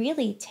 And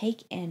really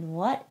take in,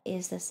 what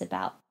is this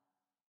about?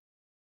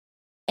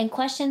 And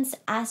questions to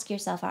ask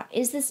yourself are,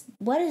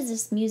 what is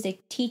this music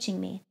teaching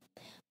me?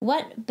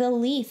 What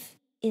belief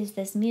is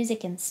this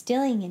music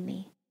instilling in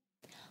me?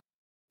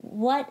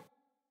 What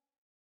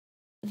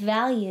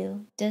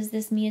value does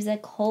this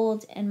music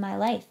hold in my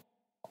life?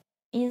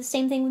 The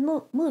same thing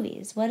with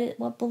movies.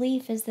 What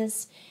belief is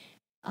this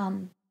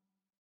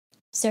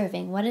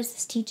serving? What is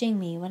this teaching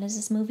me? What is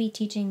this movie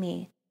teaching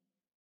me?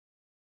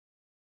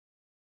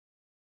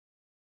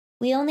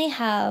 We only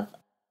have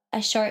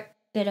a short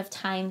bit of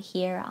time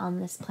here on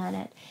this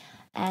planet,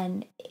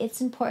 and it's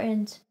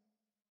important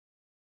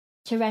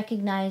to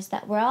recognize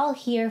that we're all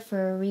here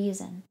for a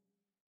reason.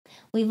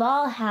 We've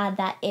all had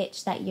that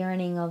itch, that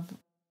yearning of,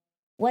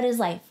 what is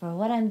life, or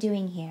what I'm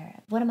doing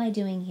here? What am I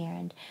doing here?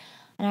 And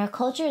our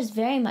culture is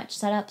very much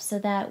set up so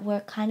that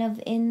we're kind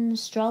of in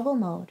struggle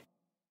mode.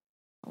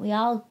 We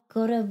all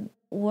go to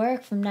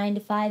work from 9 to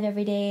 5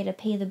 every day to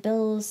pay the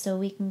bills so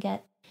we can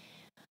get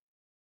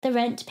the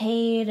rent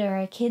paid, or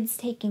our kids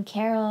taken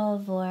care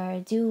of,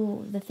 or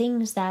do the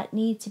things that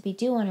need to be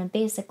done on a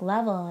basic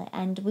level.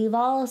 And we've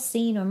all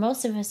seen, or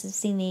most of us have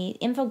seen, the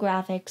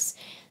infographics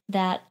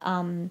that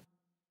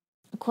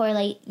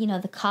correlate,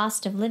 the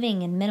cost of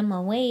living and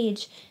minimum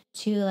wage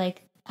to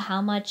like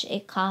how much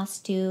it costs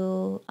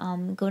to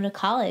go to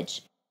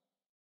college.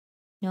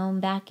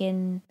 Back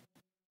in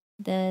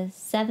the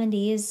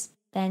 70s,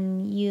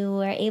 then you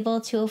were able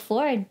to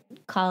afford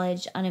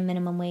college on a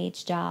minimum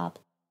wage job,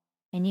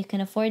 and you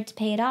can afford to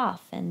pay it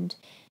off. And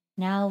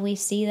now we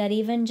see that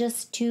even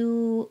just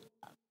to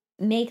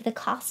make the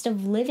cost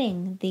of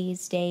living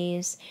these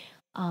days,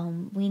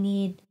 we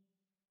need,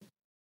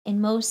 in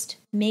most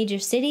major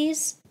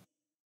cities,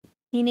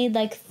 you need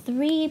like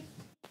 3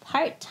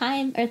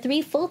 part-time or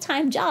 3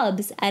 full-time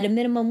jobs at a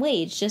minimum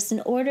wage just in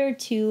order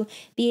to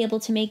be able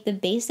to make the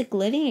basic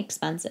living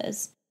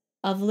expenses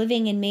of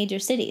living in major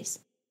cities.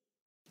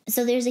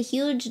 So there's a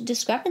huge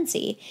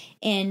discrepancy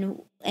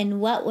in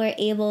what we're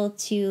able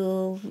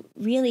to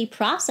really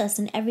process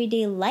in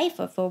everyday life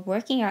if we're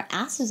working our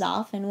asses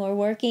off and we're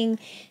working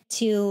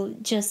to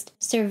just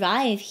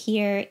survive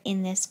here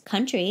in this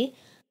country.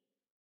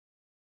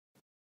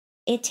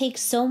 It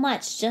takes so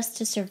much just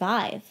to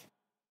survive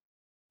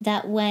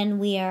that when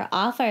we are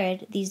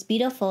offered these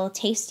beautiful,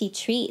 tasty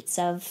treats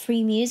of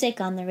free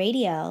music on the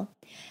radio,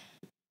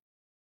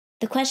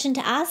 the question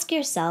to ask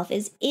yourself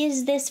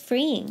is this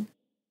freeing?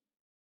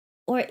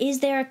 Or is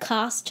there a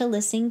cost to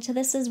listening to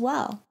this as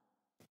well?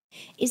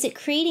 Is it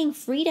creating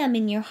freedom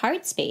in your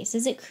heart space?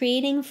 Is it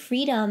creating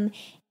freedom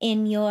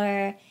in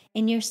your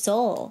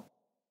soul?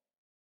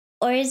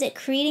 Or is it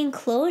creating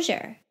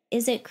closure?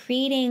 Is it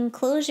creating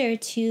closure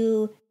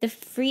to the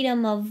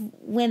freedom of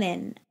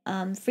women,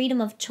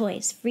 freedom of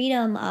choice,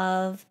 freedom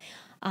of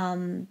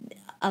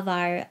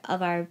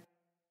our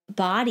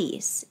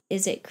bodies?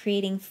 Is it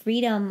creating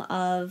freedom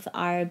of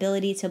our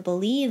ability to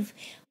believe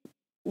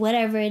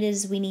whatever it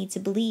is we need to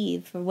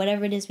believe, or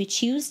whatever it is we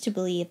choose to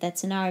believe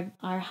that's in our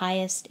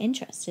highest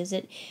interest? Is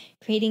it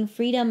creating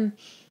freedom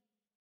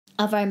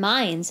of our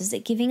minds? Is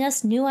it giving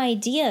us new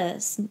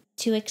ideas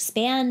to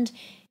expand,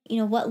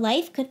 what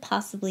life could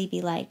possibly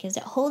be like? Is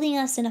it holding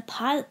us in a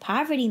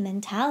poverty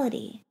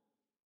mentality?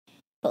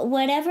 But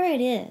whatever it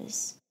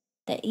is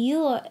that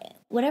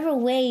whatever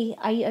way,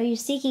 are you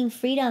seeking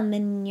freedom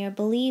in your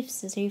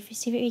beliefs? Are you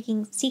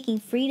seeking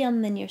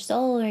freedom in your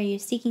soul? Or are you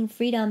seeking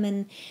freedom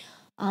in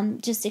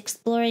just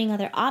exploring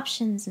other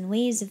options and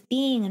ways of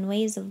being and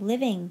ways of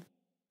living?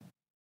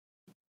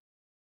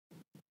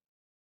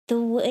 The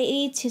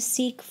way to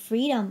seek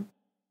freedom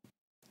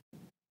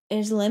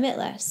is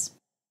limitless.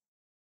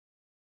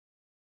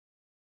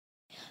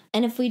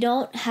 And if we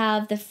don't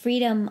have the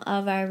freedom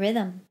of our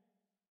rhythm,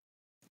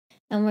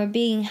 and we're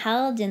being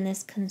held in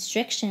this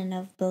constriction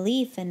of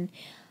belief and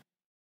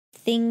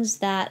things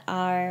that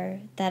are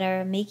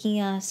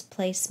making us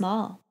play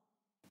small,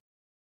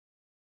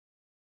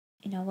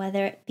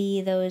 whether it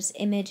be those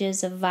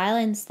images of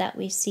violence that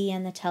we see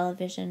on the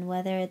television,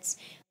 whether it's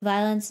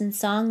violence in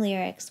song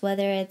lyrics,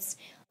 whether it's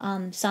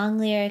song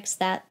lyrics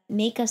that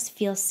make us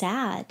feel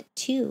sad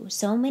too.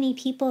 So many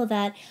people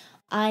that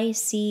I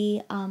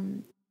see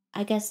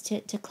I guess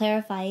to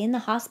clarify, in the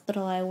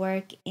hospital, I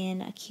work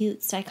in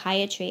acute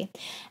psychiatry,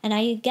 and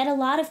I get a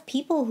lot of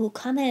people who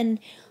come in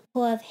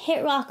who have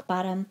hit rock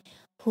bottom,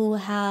 who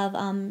have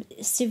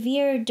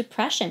severe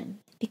depression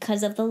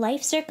because of the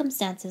life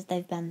circumstances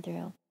they've been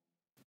through.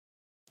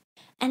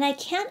 And I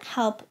can't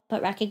help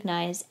but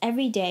recognize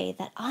every day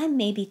that I'm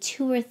maybe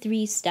 2 or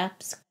 3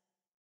 steps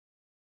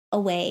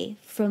away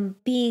from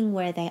being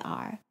where they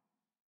are.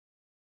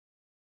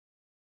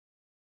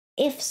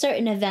 If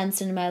certain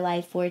events in my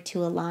life were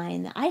to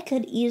align, I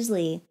could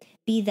easily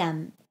be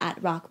them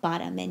at rock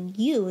bottom, and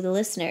you, the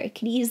listener,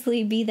 could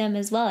easily be them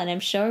as well. And I'm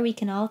sure we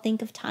can all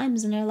think of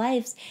times in our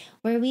lives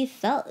where we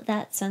felt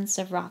that sense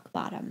of rock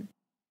bottom.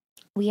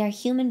 We are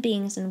human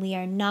beings, and we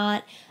are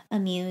not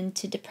immune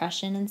to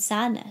depression and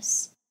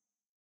sadness.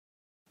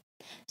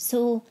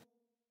 So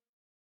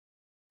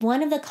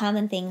one of the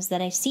common things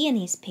that I see in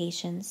these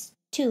patients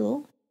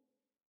too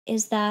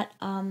is that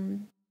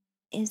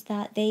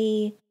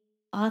they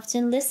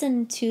often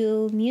listen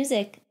to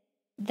music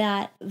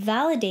that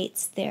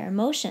validates their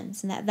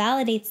emotions and that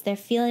validates their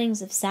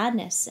feelings of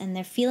sadness and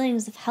their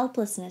feelings of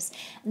helplessness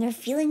and their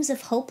feelings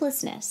of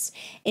hopelessness.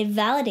 It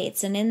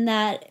validates, and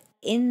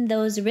in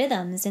those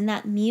rhythms, in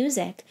that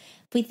music,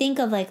 if we think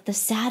of like the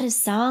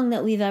saddest song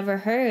that we've ever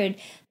heard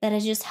that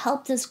has just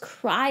helped us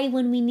cry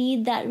when we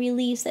need that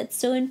release, it's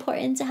so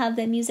important to have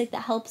that music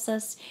that helps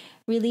us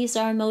release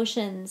our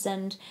emotions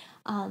and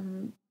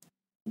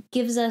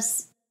gives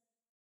us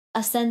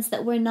a sense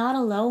that we're not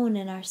alone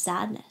in our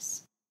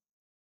sadness.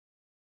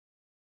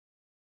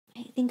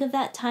 Think of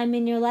that time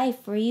in your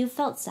life where you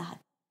felt sad.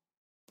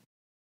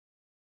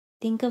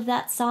 Think of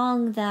that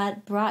song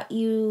that brought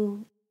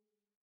you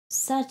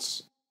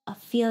such a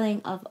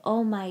feeling of,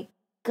 oh my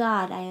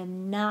God, I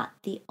am not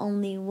the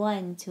only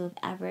one to have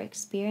ever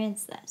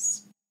experienced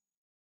this.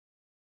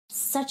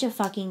 Such a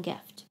fucking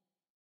gift.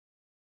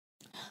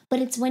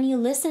 But it's when you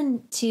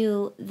listen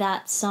to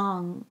that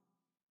song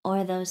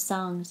or those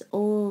songs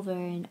over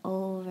and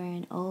over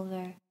and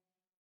over.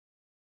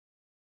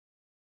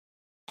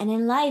 And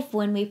in life,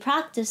 when we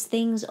practice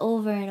things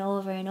over and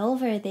over and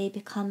over, they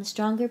become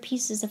stronger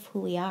pieces of who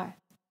we are.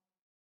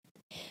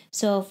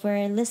 So if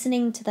we're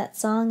listening to that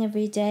song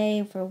every day,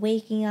 if we're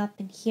waking up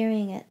and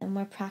hearing it, then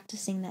we're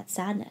practicing that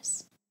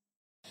sadness.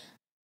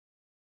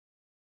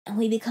 And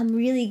we become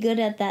really good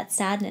at that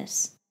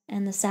sadness,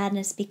 and the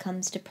sadness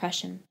becomes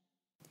depression.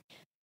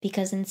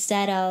 Because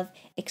instead of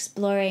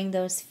exploring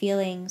those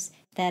feelings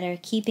that are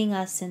keeping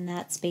us in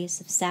that space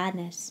of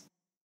sadness,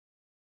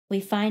 we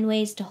find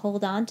ways to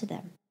hold on to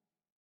them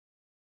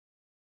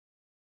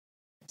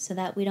so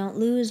that we don't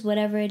lose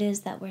whatever it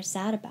is that we're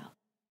sad about.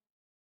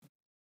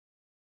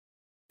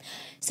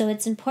 So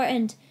it's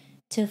important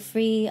to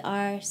free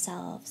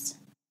ourselves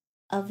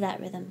of that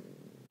rhythm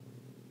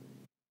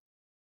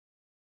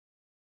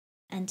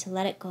and to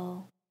let it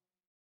go.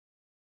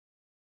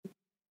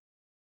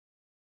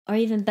 Or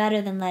even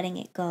better than letting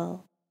it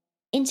go,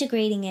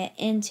 integrating it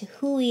into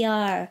who we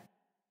are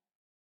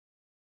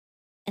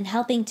and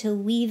helping to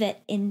weave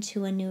it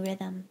into a new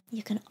rhythm.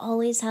 You can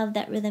always have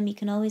that rhythm. You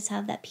can always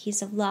have that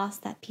piece of loss,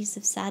 that piece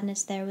of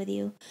sadness there with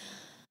you.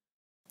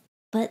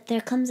 But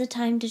there comes a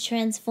time to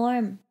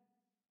transform.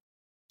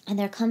 And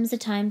there comes a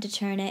time to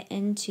turn it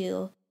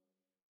into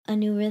a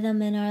new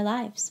rhythm in our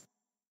lives.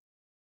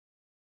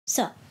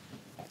 So,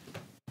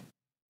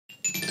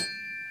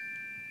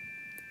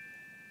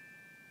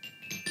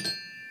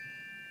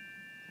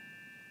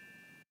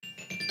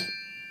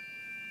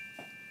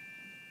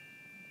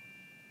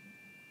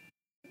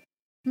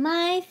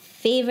 my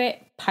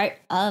favorite part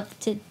of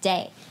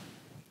today,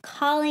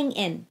 calling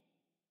in.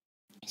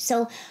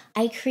 So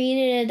I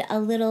created a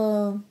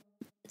little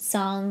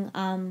song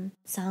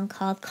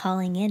called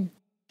Calling In.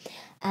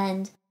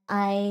 And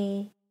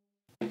I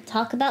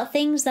talk about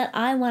things that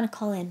I want to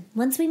call in.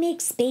 Once we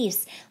make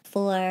space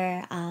for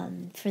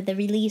the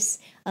release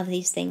of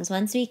these things,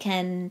 once we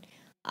can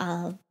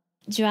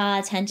draw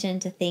attention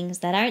to things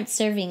that aren't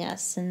serving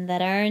us and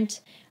that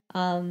aren't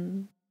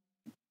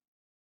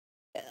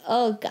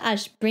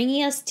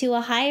bringing us to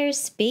a higher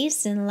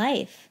space in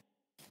life,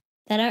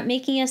 that aren't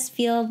making us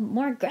feel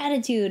more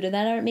gratitude, or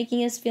that aren't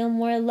making us feel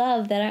more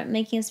love, that aren't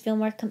making us feel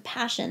more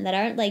compassion, that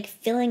aren't like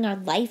filling our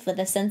life with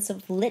a sense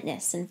of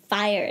litness and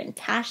fire and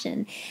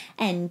passion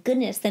and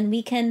goodness, then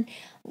we can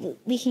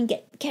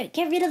get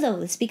rid of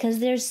those, because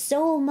there's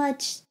so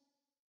much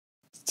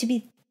to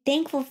be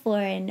thankful for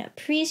and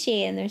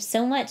appreciate, and there's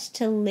so much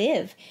to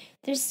live.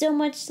 There's so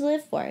much to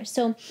live for.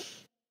 So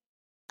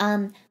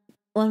when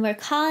we're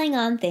calling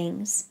on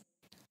things,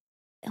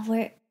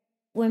 we're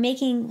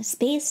making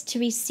space to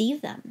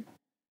receive them.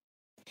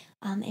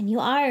 And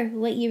you are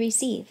what you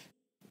receive.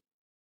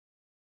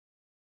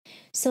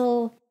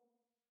 So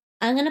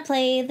I'm going to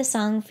play the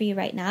song for you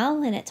right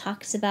now, and it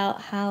talks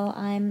about how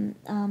I'm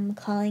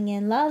calling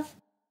in love,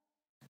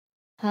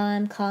 how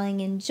I'm calling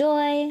in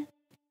joy.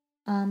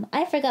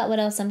 I forgot what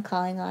else I'm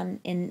calling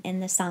on in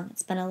the song.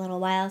 It's been a little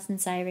while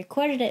since I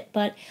recorded it,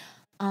 but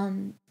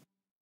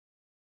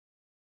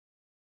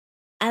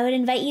I would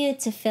invite you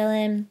to fill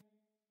in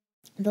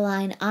the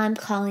line, I'm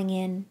calling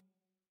in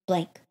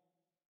blank.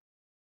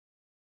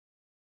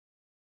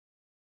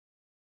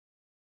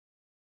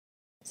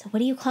 So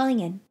what are you calling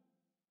in?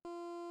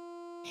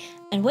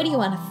 And what do you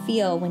want to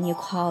feel when you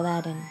call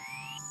that in?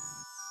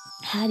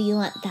 How do you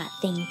want that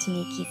thing to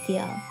make you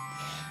feel?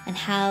 And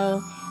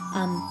how,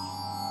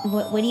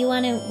 what do you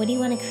want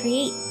to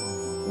create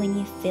when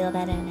you feel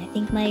that in? I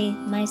think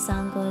my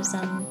song goes,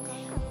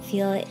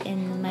 feel it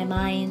in my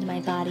mind, my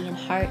body and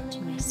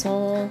heart, my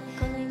soul,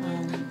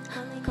 and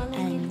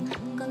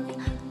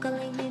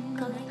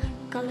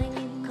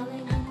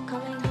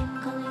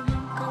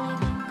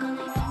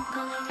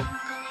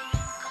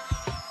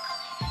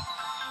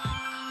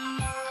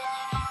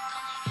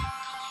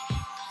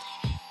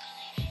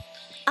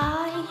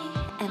I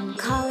am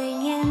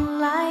calling in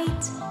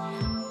light.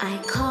 I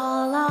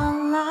call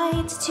on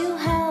light to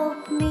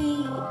help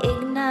me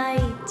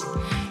ignite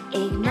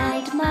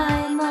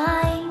my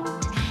mind,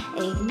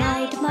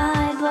 ignite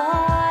my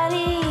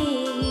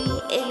body,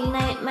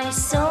 ignite my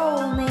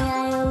soul. May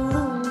I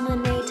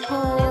illuminate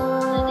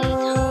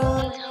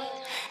whole,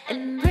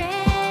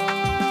 embrace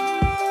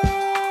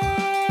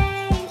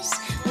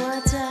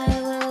what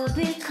I will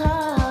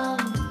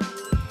become,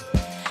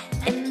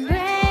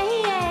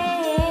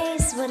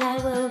 embrace what I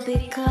will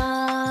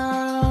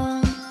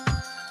become.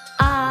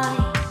 I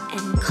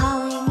am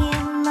calling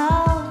in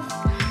love.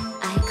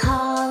 I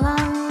call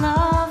on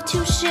love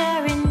to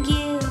share and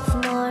give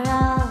more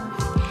of.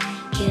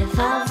 Give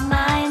of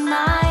my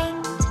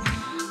mind,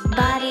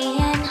 body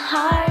and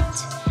heart.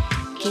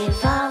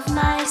 Give of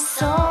my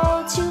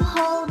soul to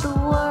hold the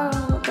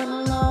world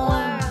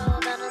alone.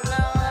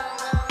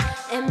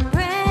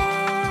 Embrace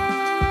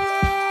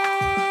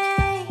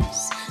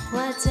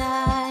what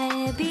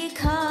I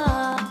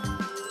become.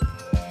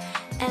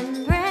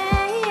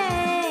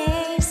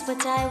 Embrace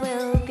what I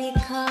will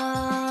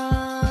become.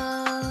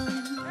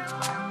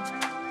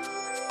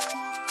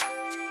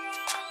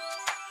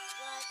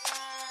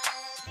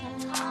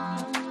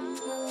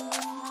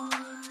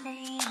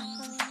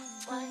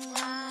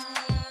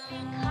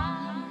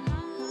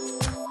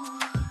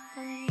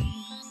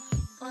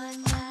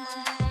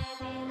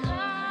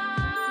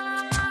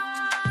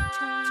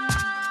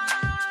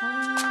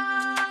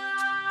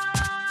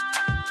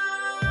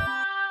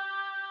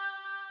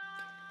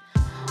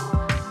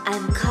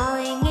 I'm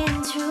calling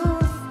in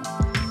truth.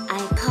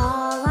 I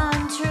call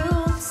on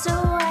truth so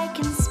I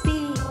can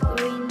speak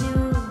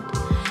renewed.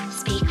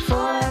 Speak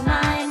for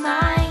my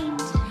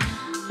mind,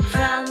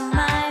 from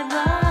my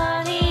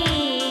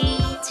body,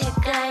 to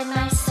guide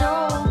my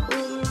soul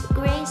with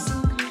grace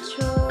and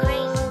control.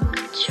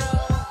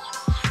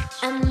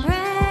 Embrace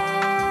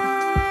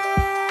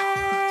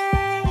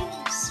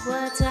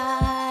what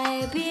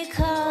I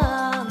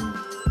become.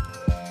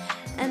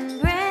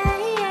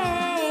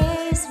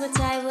 Embrace what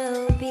I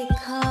will become.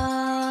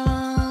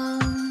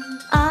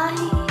 I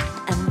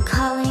am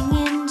calling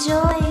in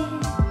joy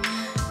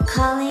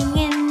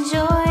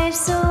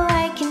so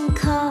I can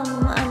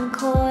come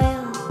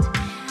uncoiled,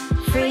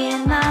 free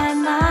in my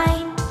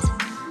mind,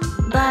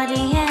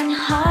 body and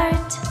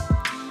heart,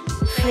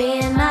 free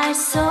in my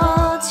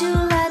soul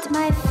to let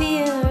my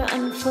fear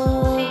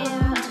unfold.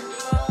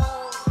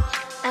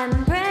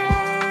 Embrace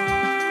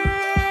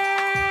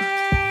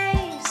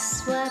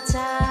what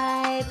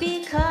I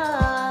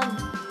become.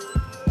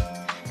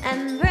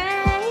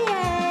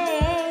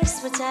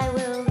 Embrace what I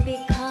will become.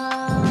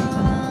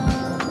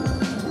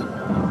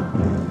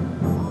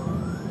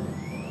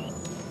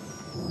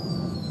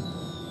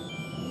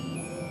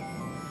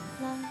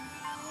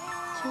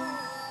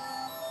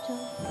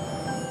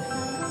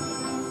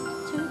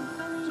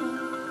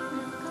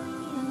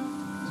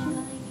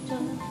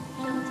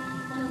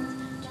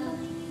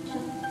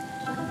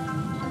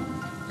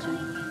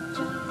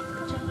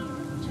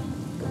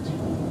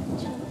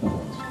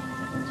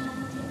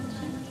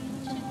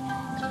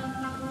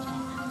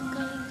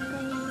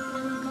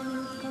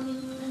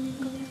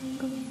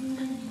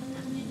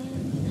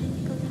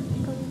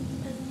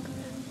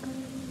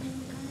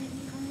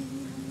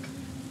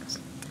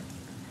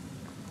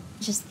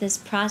 Just this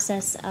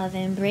process of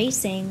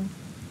embracing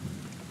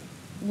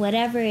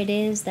whatever it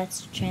is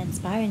that's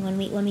transpiring.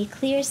 When we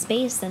clear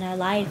space in our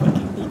life, it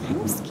can be kind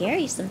of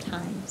scary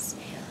sometimes.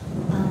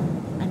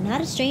 I'm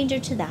not a stranger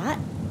to that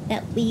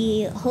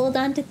we hold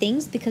on to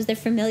things because they're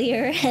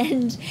familiar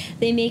and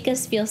they make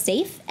us feel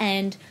safe,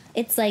 and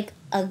it's like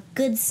a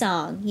good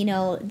song. You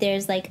know,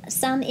 there's like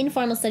some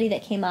informal study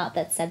that came out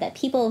that said that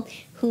people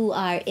who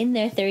are in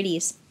their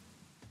 30s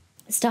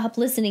stop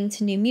listening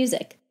to new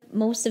music.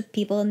 Most of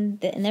people in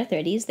their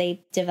 30s, they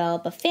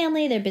develop a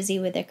family, they're busy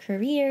with their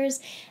careers,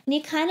 and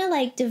you kind of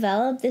like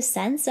develop this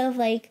sense of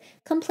like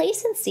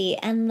complacency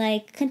and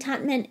like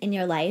contentment in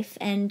your life.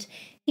 And,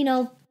 you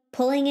know,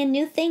 pulling in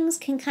new things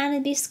can kind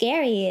of be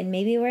scary, and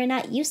maybe we're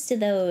not used to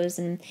those,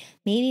 and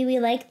maybe we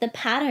like the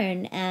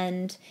pattern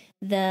and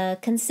the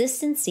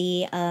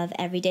consistency of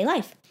everyday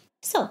life.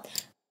 So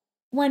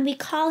when we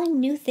call in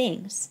new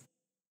things,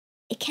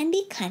 it can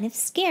be kind of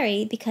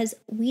scary because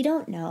we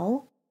don't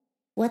know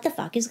what the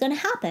fuck is going to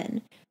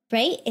happen,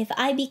 right? If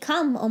I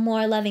become a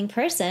more loving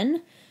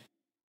person,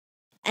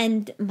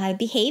 and my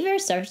behavior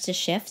starts to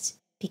shift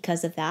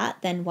because of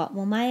that, then what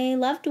will my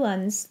loved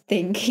ones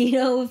think?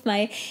 What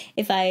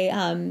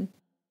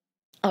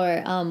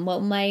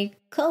will my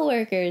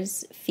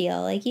coworkers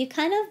feel? Like, you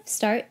kind of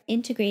start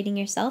integrating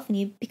yourself and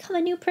you become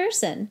a new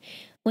person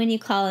when you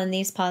call in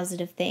these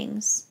positive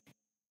things,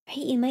 right?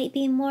 You might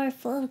be more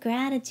full of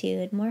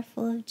gratitude, more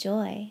full of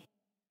joy.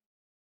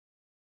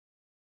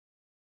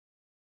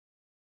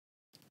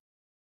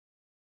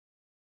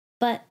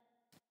 But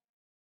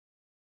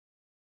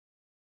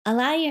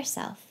allow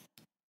yourself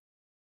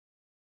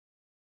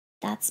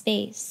that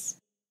space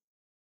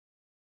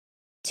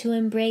to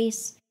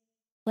embrace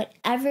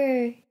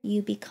whatever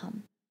you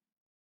become.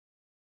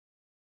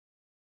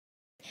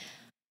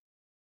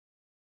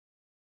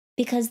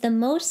 Because the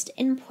most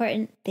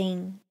important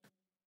thing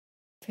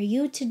for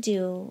you to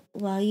do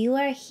while you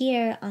are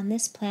here on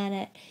this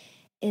planet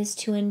is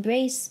to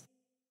embrace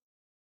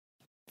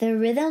the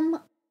rhythm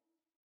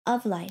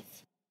of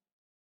life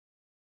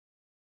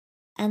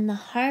and the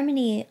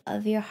harmony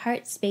of your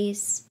heart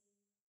space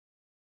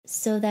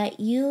so that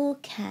you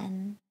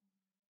can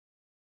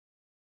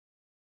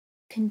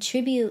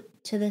contribute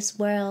to this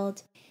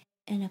world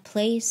in a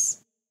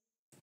place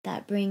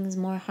that brings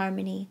more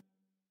harmony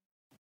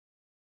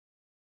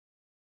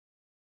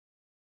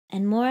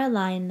and more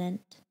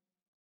alignment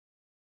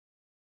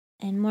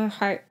and more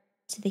heart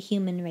to the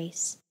human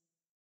race.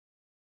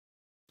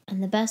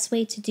 And the best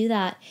way to do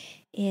that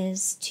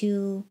is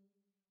to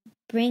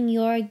bring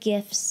your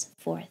gifts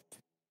forth.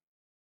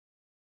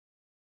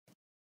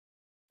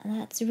 And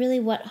that's really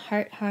what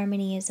heart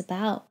harmony is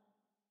about.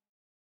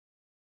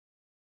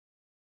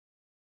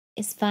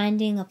 Is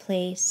finding a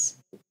place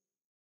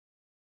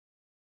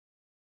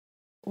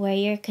where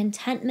your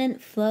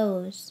contentment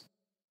flows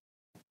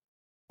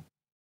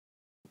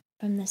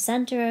from the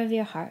center of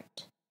your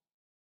heart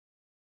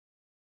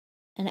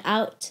and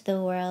out to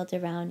the world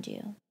around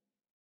you.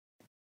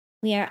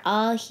 We are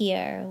all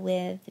here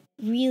with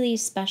really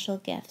special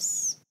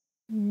gifts.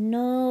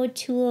 No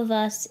two of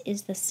us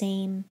is the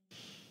same.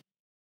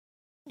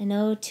 And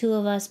no two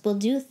of us will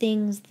do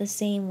things the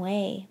same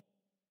way.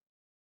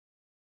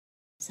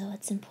 So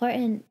it's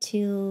important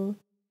to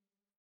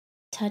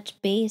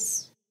touch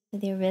base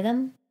with your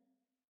rhythm,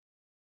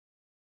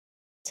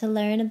 to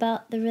learn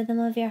about the rhythm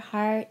of your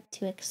heart,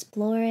 to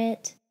explore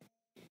it,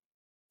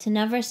 to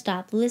never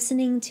stop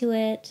listening to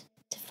it,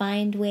 to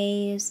find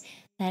ways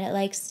that it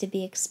likes to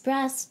be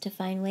expressed, to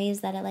find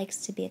ways that it likes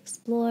to be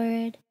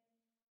explored.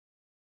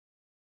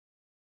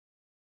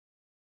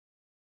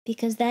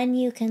 Because then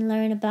you can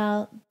learn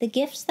about the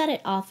gifts that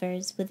it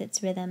offers with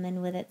its rhythm and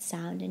with its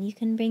sound, and you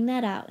can bring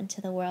that out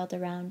into the world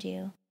around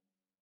you.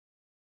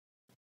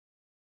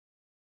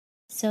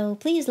 So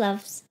please,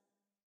 loves,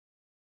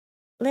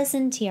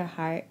 listen to your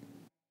heart.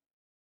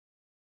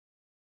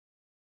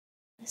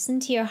 Listen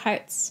to your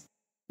heart's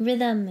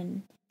rhythm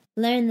and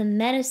learn the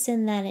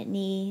medicine that it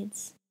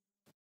needs.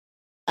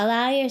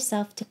 Allow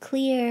yourself to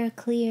clear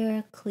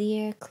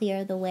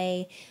the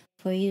way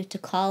for you to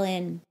call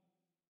in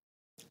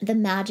the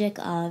magic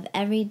of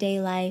everyday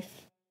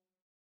life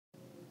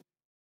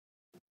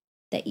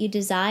that you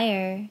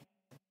desire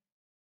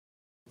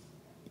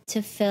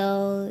to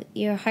fill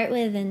your heart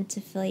with and to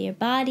fill your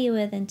body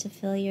with and to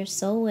fill your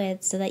soul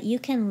with, so that you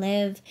can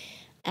live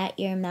at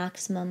your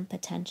maximum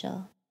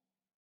potential.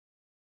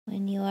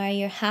 When you are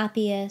your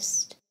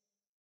happiest,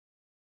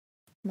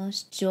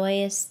 most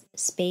joyous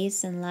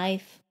space in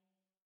life,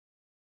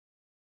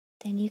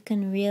 then you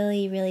can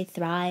really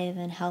thrive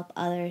and help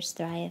others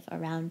thrive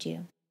around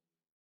you.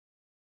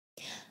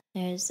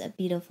 There's a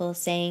beautiful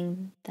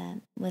saying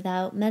that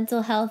without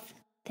mental health,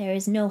 there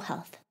is no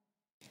health.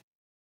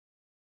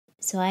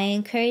 So I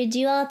encourage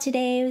you all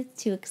today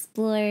to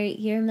explore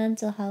your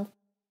mental health,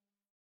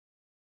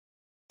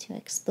 to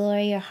explore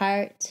your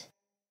heart.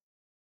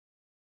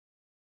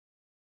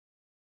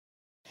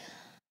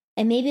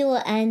 And maybe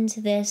we'll end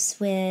this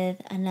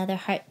with another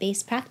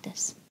heart-based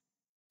practice.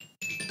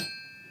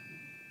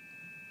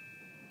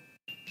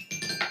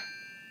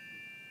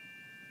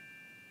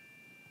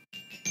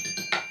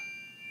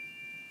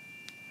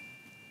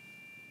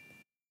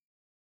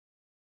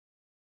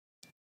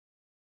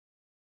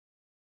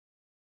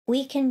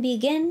 We can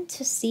begin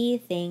to see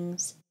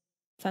things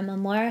from a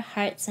more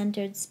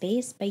heart-centered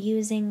space by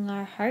using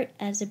our heart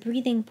as a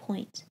breathing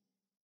point.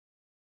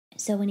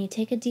 So when you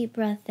take a deep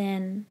breath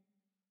in,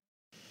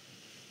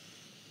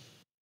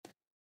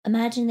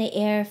 imagine the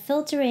air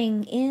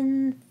filtering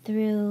in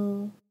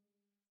through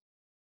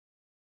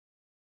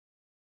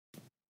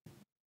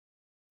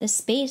the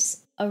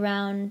space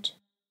around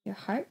your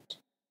heart.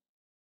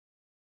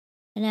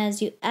 And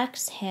as you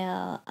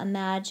exhale,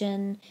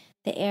 imagine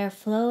the air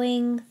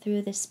flowing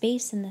through the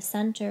space in the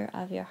center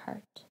of your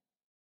heart.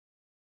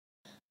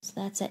 So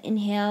that's an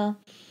inhale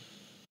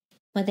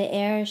with the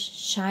air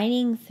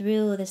shining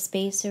through the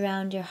space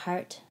around your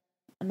heart.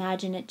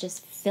 Imagine it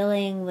just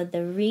filling with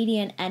the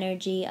radiant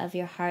energy of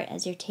your heart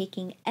as you're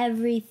taking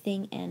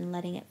everything in,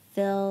 letting it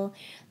fill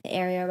the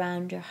area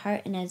around your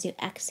heart. And as you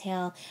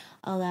exhale,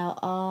 allow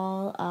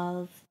all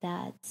of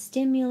that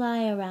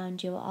stimuli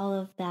around you, all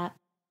of that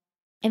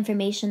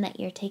information that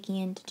you're taking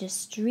in to just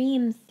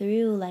stream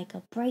through like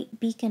a bright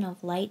beacon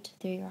of light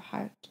through your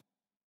heart.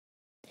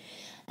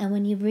 And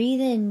when you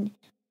breathe in,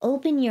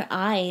 open your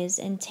eyes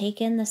and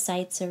take in the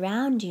sights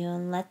around you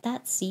and let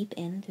that seep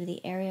in through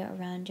the area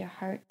around your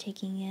heart,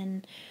 taking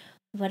in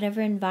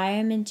whatever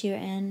environment you're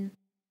in.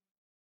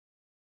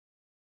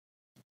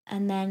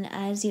 And then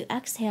as you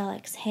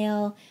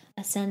exhale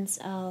a sense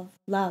of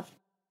love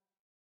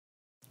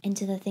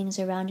into the things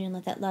around you, and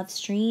let that love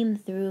stream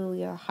through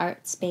your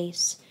heart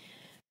space,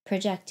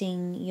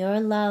 projecting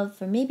your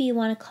love, or maybe you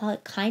want to call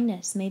it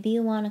kindness, maybe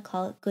you want to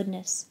call it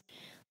goodness,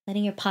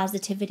 letting your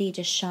positivity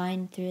just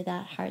shine through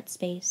that heart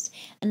space.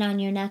 And on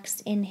your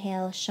next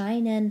inhale,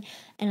 shine in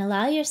and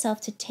allow yourself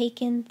to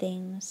take in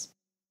things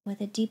with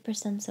a deeper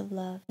sense of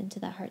love into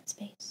that heart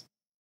space.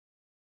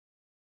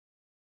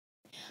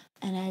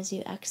 And as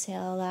you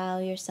exhale, allow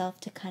yourself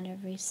to kind of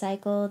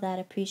recycle that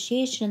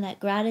appreciation, that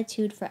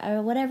gratitude for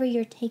whatever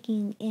you're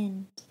taking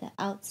in to the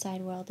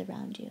outside world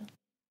around you.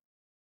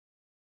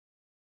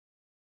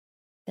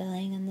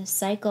 Filling in this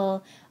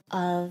cycle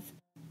of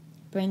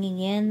bringing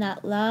in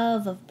that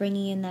love, of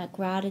bringing in that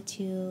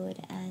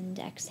gratitude, and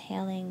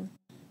exhaling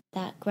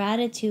that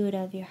gratitude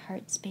of your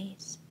heart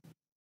space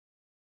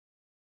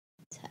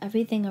to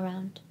everything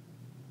around.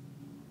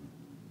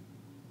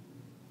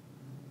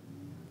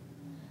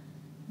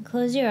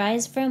 Close your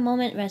eyes for a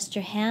moment, rest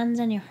your hands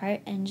on your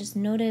heart, and just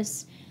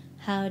notice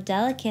how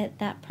delicate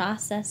that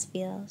process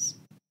feels.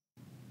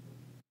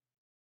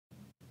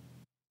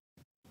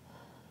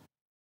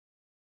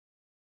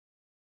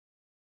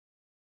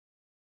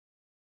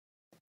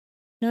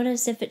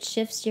 Notice if it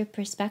shifts your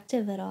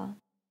perspective at all.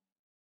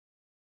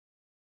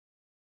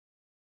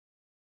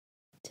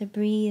 To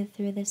breathe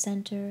through the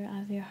center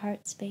of your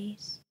heart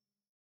space.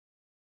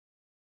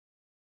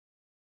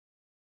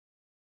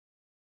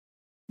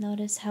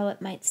 Notice how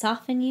it might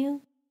soften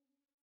you,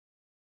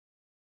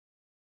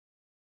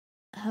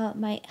 how it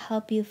might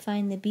help you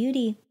find the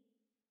beauty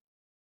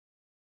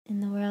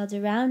in the world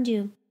around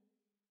you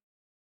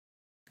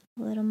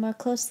a little more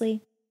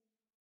closely.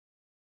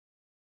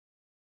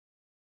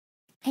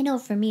 I know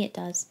for me it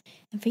does,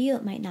 and for you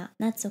it might not,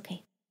 and that's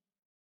okay.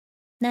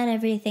 Not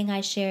everything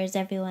I share is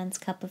everyone's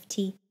cup of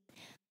tea,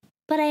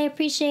 but I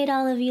appreciate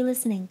all of you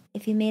listening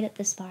if you made it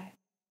this far.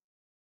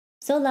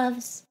 So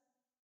loves,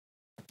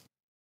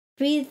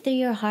 breathe through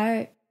your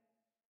heart.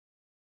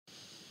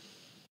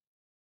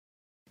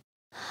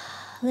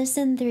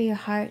 Listen through your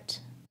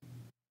heart.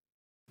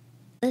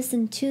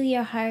 Listen to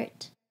your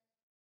heart.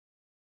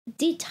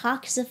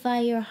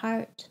 Detoxify your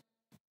heart.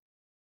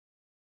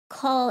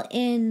 Call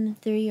in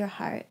through your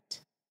heart.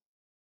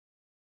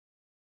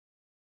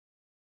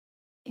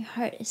 Your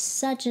heart is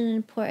such an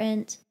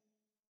important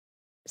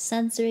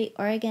sensory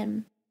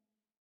organ.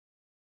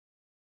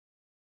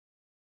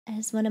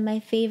 As one of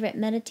my favorite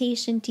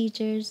meditation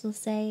teachers will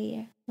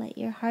say, let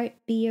your heart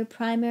be your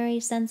primary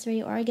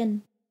sensory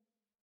organ.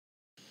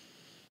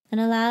 And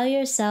allow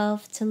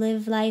yourself to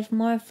live life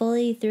more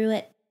fully through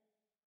it.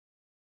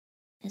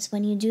 As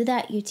when you do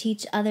that, you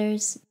teach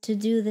others to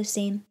do the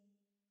same.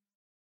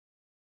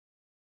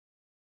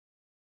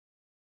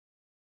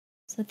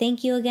 So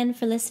thank you again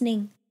for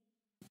listening.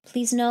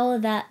 Please know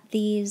that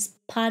these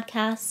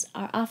podcasts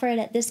are offered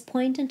at this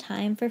point in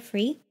time for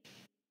free.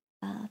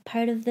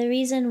 Part of the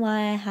reason why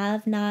I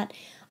have not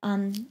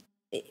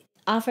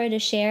offered a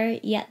share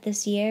yet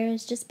this year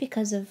is just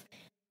because of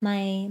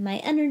my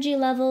energy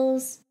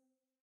levels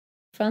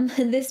from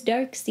this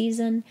dark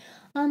season,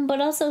 but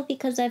also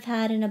because I've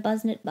had an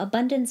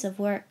abundance of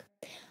work.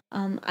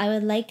 I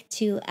would like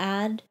to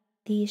add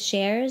these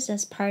shares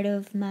as part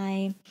of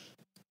my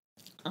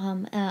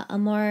a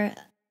more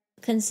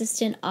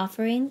consistent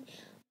offering.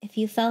 If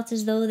you felt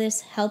as though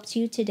this helped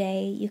you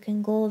today, you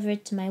can go over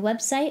to my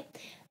website.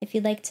 If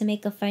you'd like to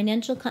make a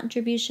financial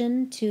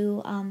contribution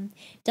to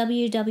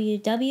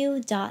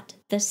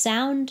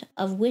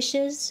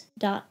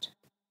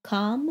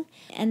www.thesoundofwishes.com,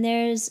 and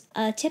there's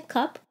a tip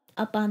cup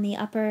up on the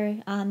upper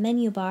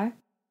menu bar,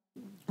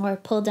 or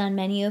pull down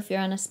menu if you're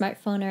on a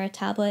smartphone or a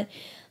tablet.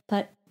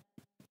 But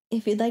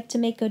if you'd like to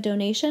make a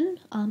donation,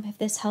 if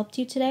this helped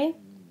you today,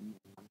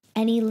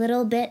 any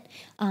little bit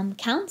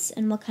counts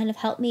and will kind of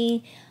help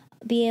me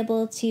be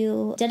able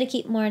to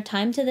dedicate more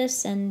time to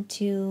this and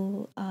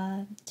to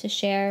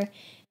share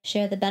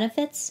the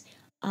benefits.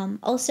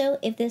 Also,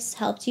 if this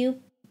helped you,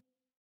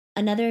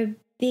 another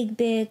big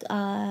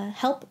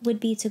help would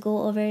be to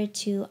go over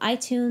to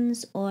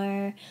iTunes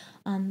or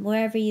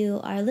wherever you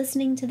are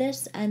listening to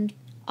this and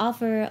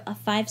offer a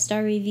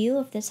 5-star review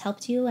if this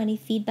helped you. Any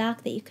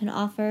feedback that you can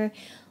offer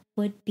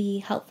would be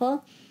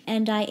helpful.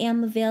 And I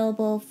am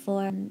available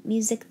for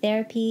music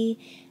therapy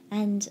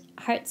and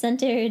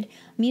heart-centered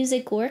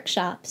music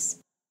workshops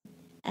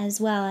as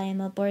well. I am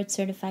a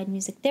board-certified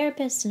music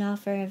therapist and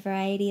offer a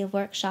variety of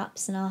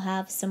workshops, and I'll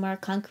have some more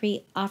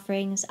concrete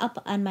offerings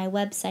up on my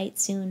website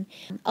soon.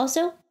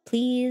 Also,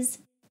 please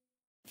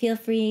feel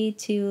free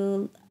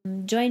to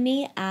join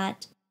me on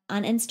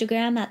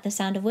Instagram at The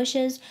Sound of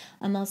Wishes.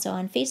 I'm also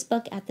on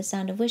Facebook at The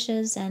Sound of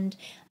Wishes. And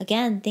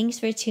again, thanks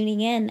for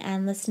tuning in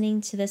and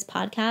listening to this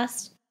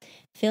podcast.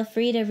 Feel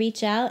free to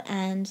reach out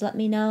and let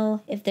me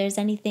know if there's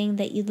anything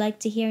that you'd like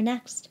to hear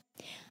next.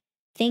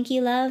 Thank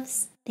you,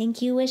 loves.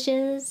 Thank you,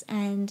 wishes.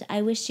 And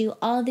I wish you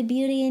all the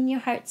beauty in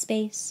your heart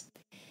space,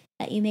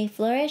 that you may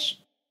flourish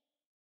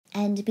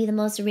and be the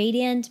most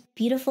radiant,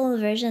 beautiful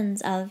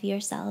versions of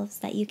yourselves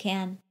that you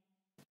can.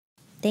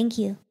 Thank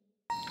you.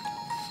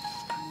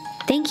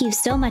 Thank you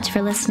so much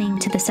for listening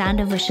to the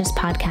Sound of Wishes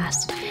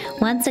podcast.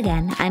 Once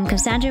again, I'm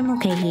Cassandra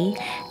Mulcahy,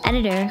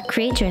 editor,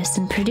 creatress,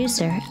 and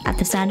producer at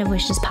the Sound of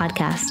Wishes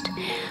podcast.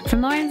 For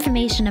more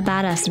information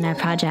about us and our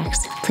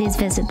projects, please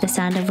visit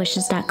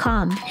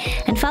thesoundofwishes.com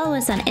and follow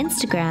us on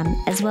Instagram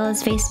as well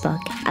as Facebook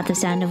at The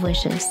Sound of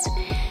Wishes.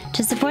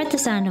 To support The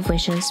Sound of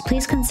Wishes,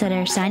 please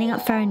consider signing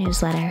up for our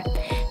newsletter,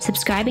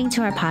 subscribing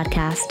to our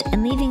podcast,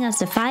 and leaving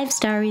us a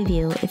 5-star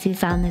review if you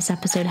found this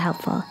episode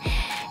helpful.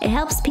 It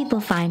helps people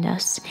find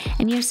us,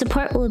 and your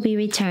support will be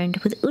returned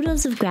with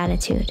oodles of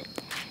gratitude.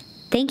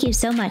 Thank you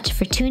so much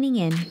for tuning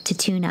in to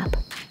Tune Up.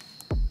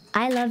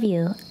 I love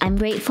you, I'm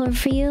grateful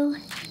for you,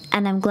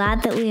 and I'm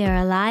glad that we are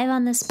alive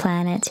on this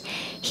planet,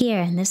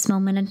 here in this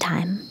moment of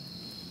time.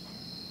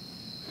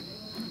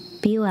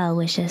 Be well,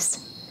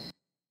 wishes.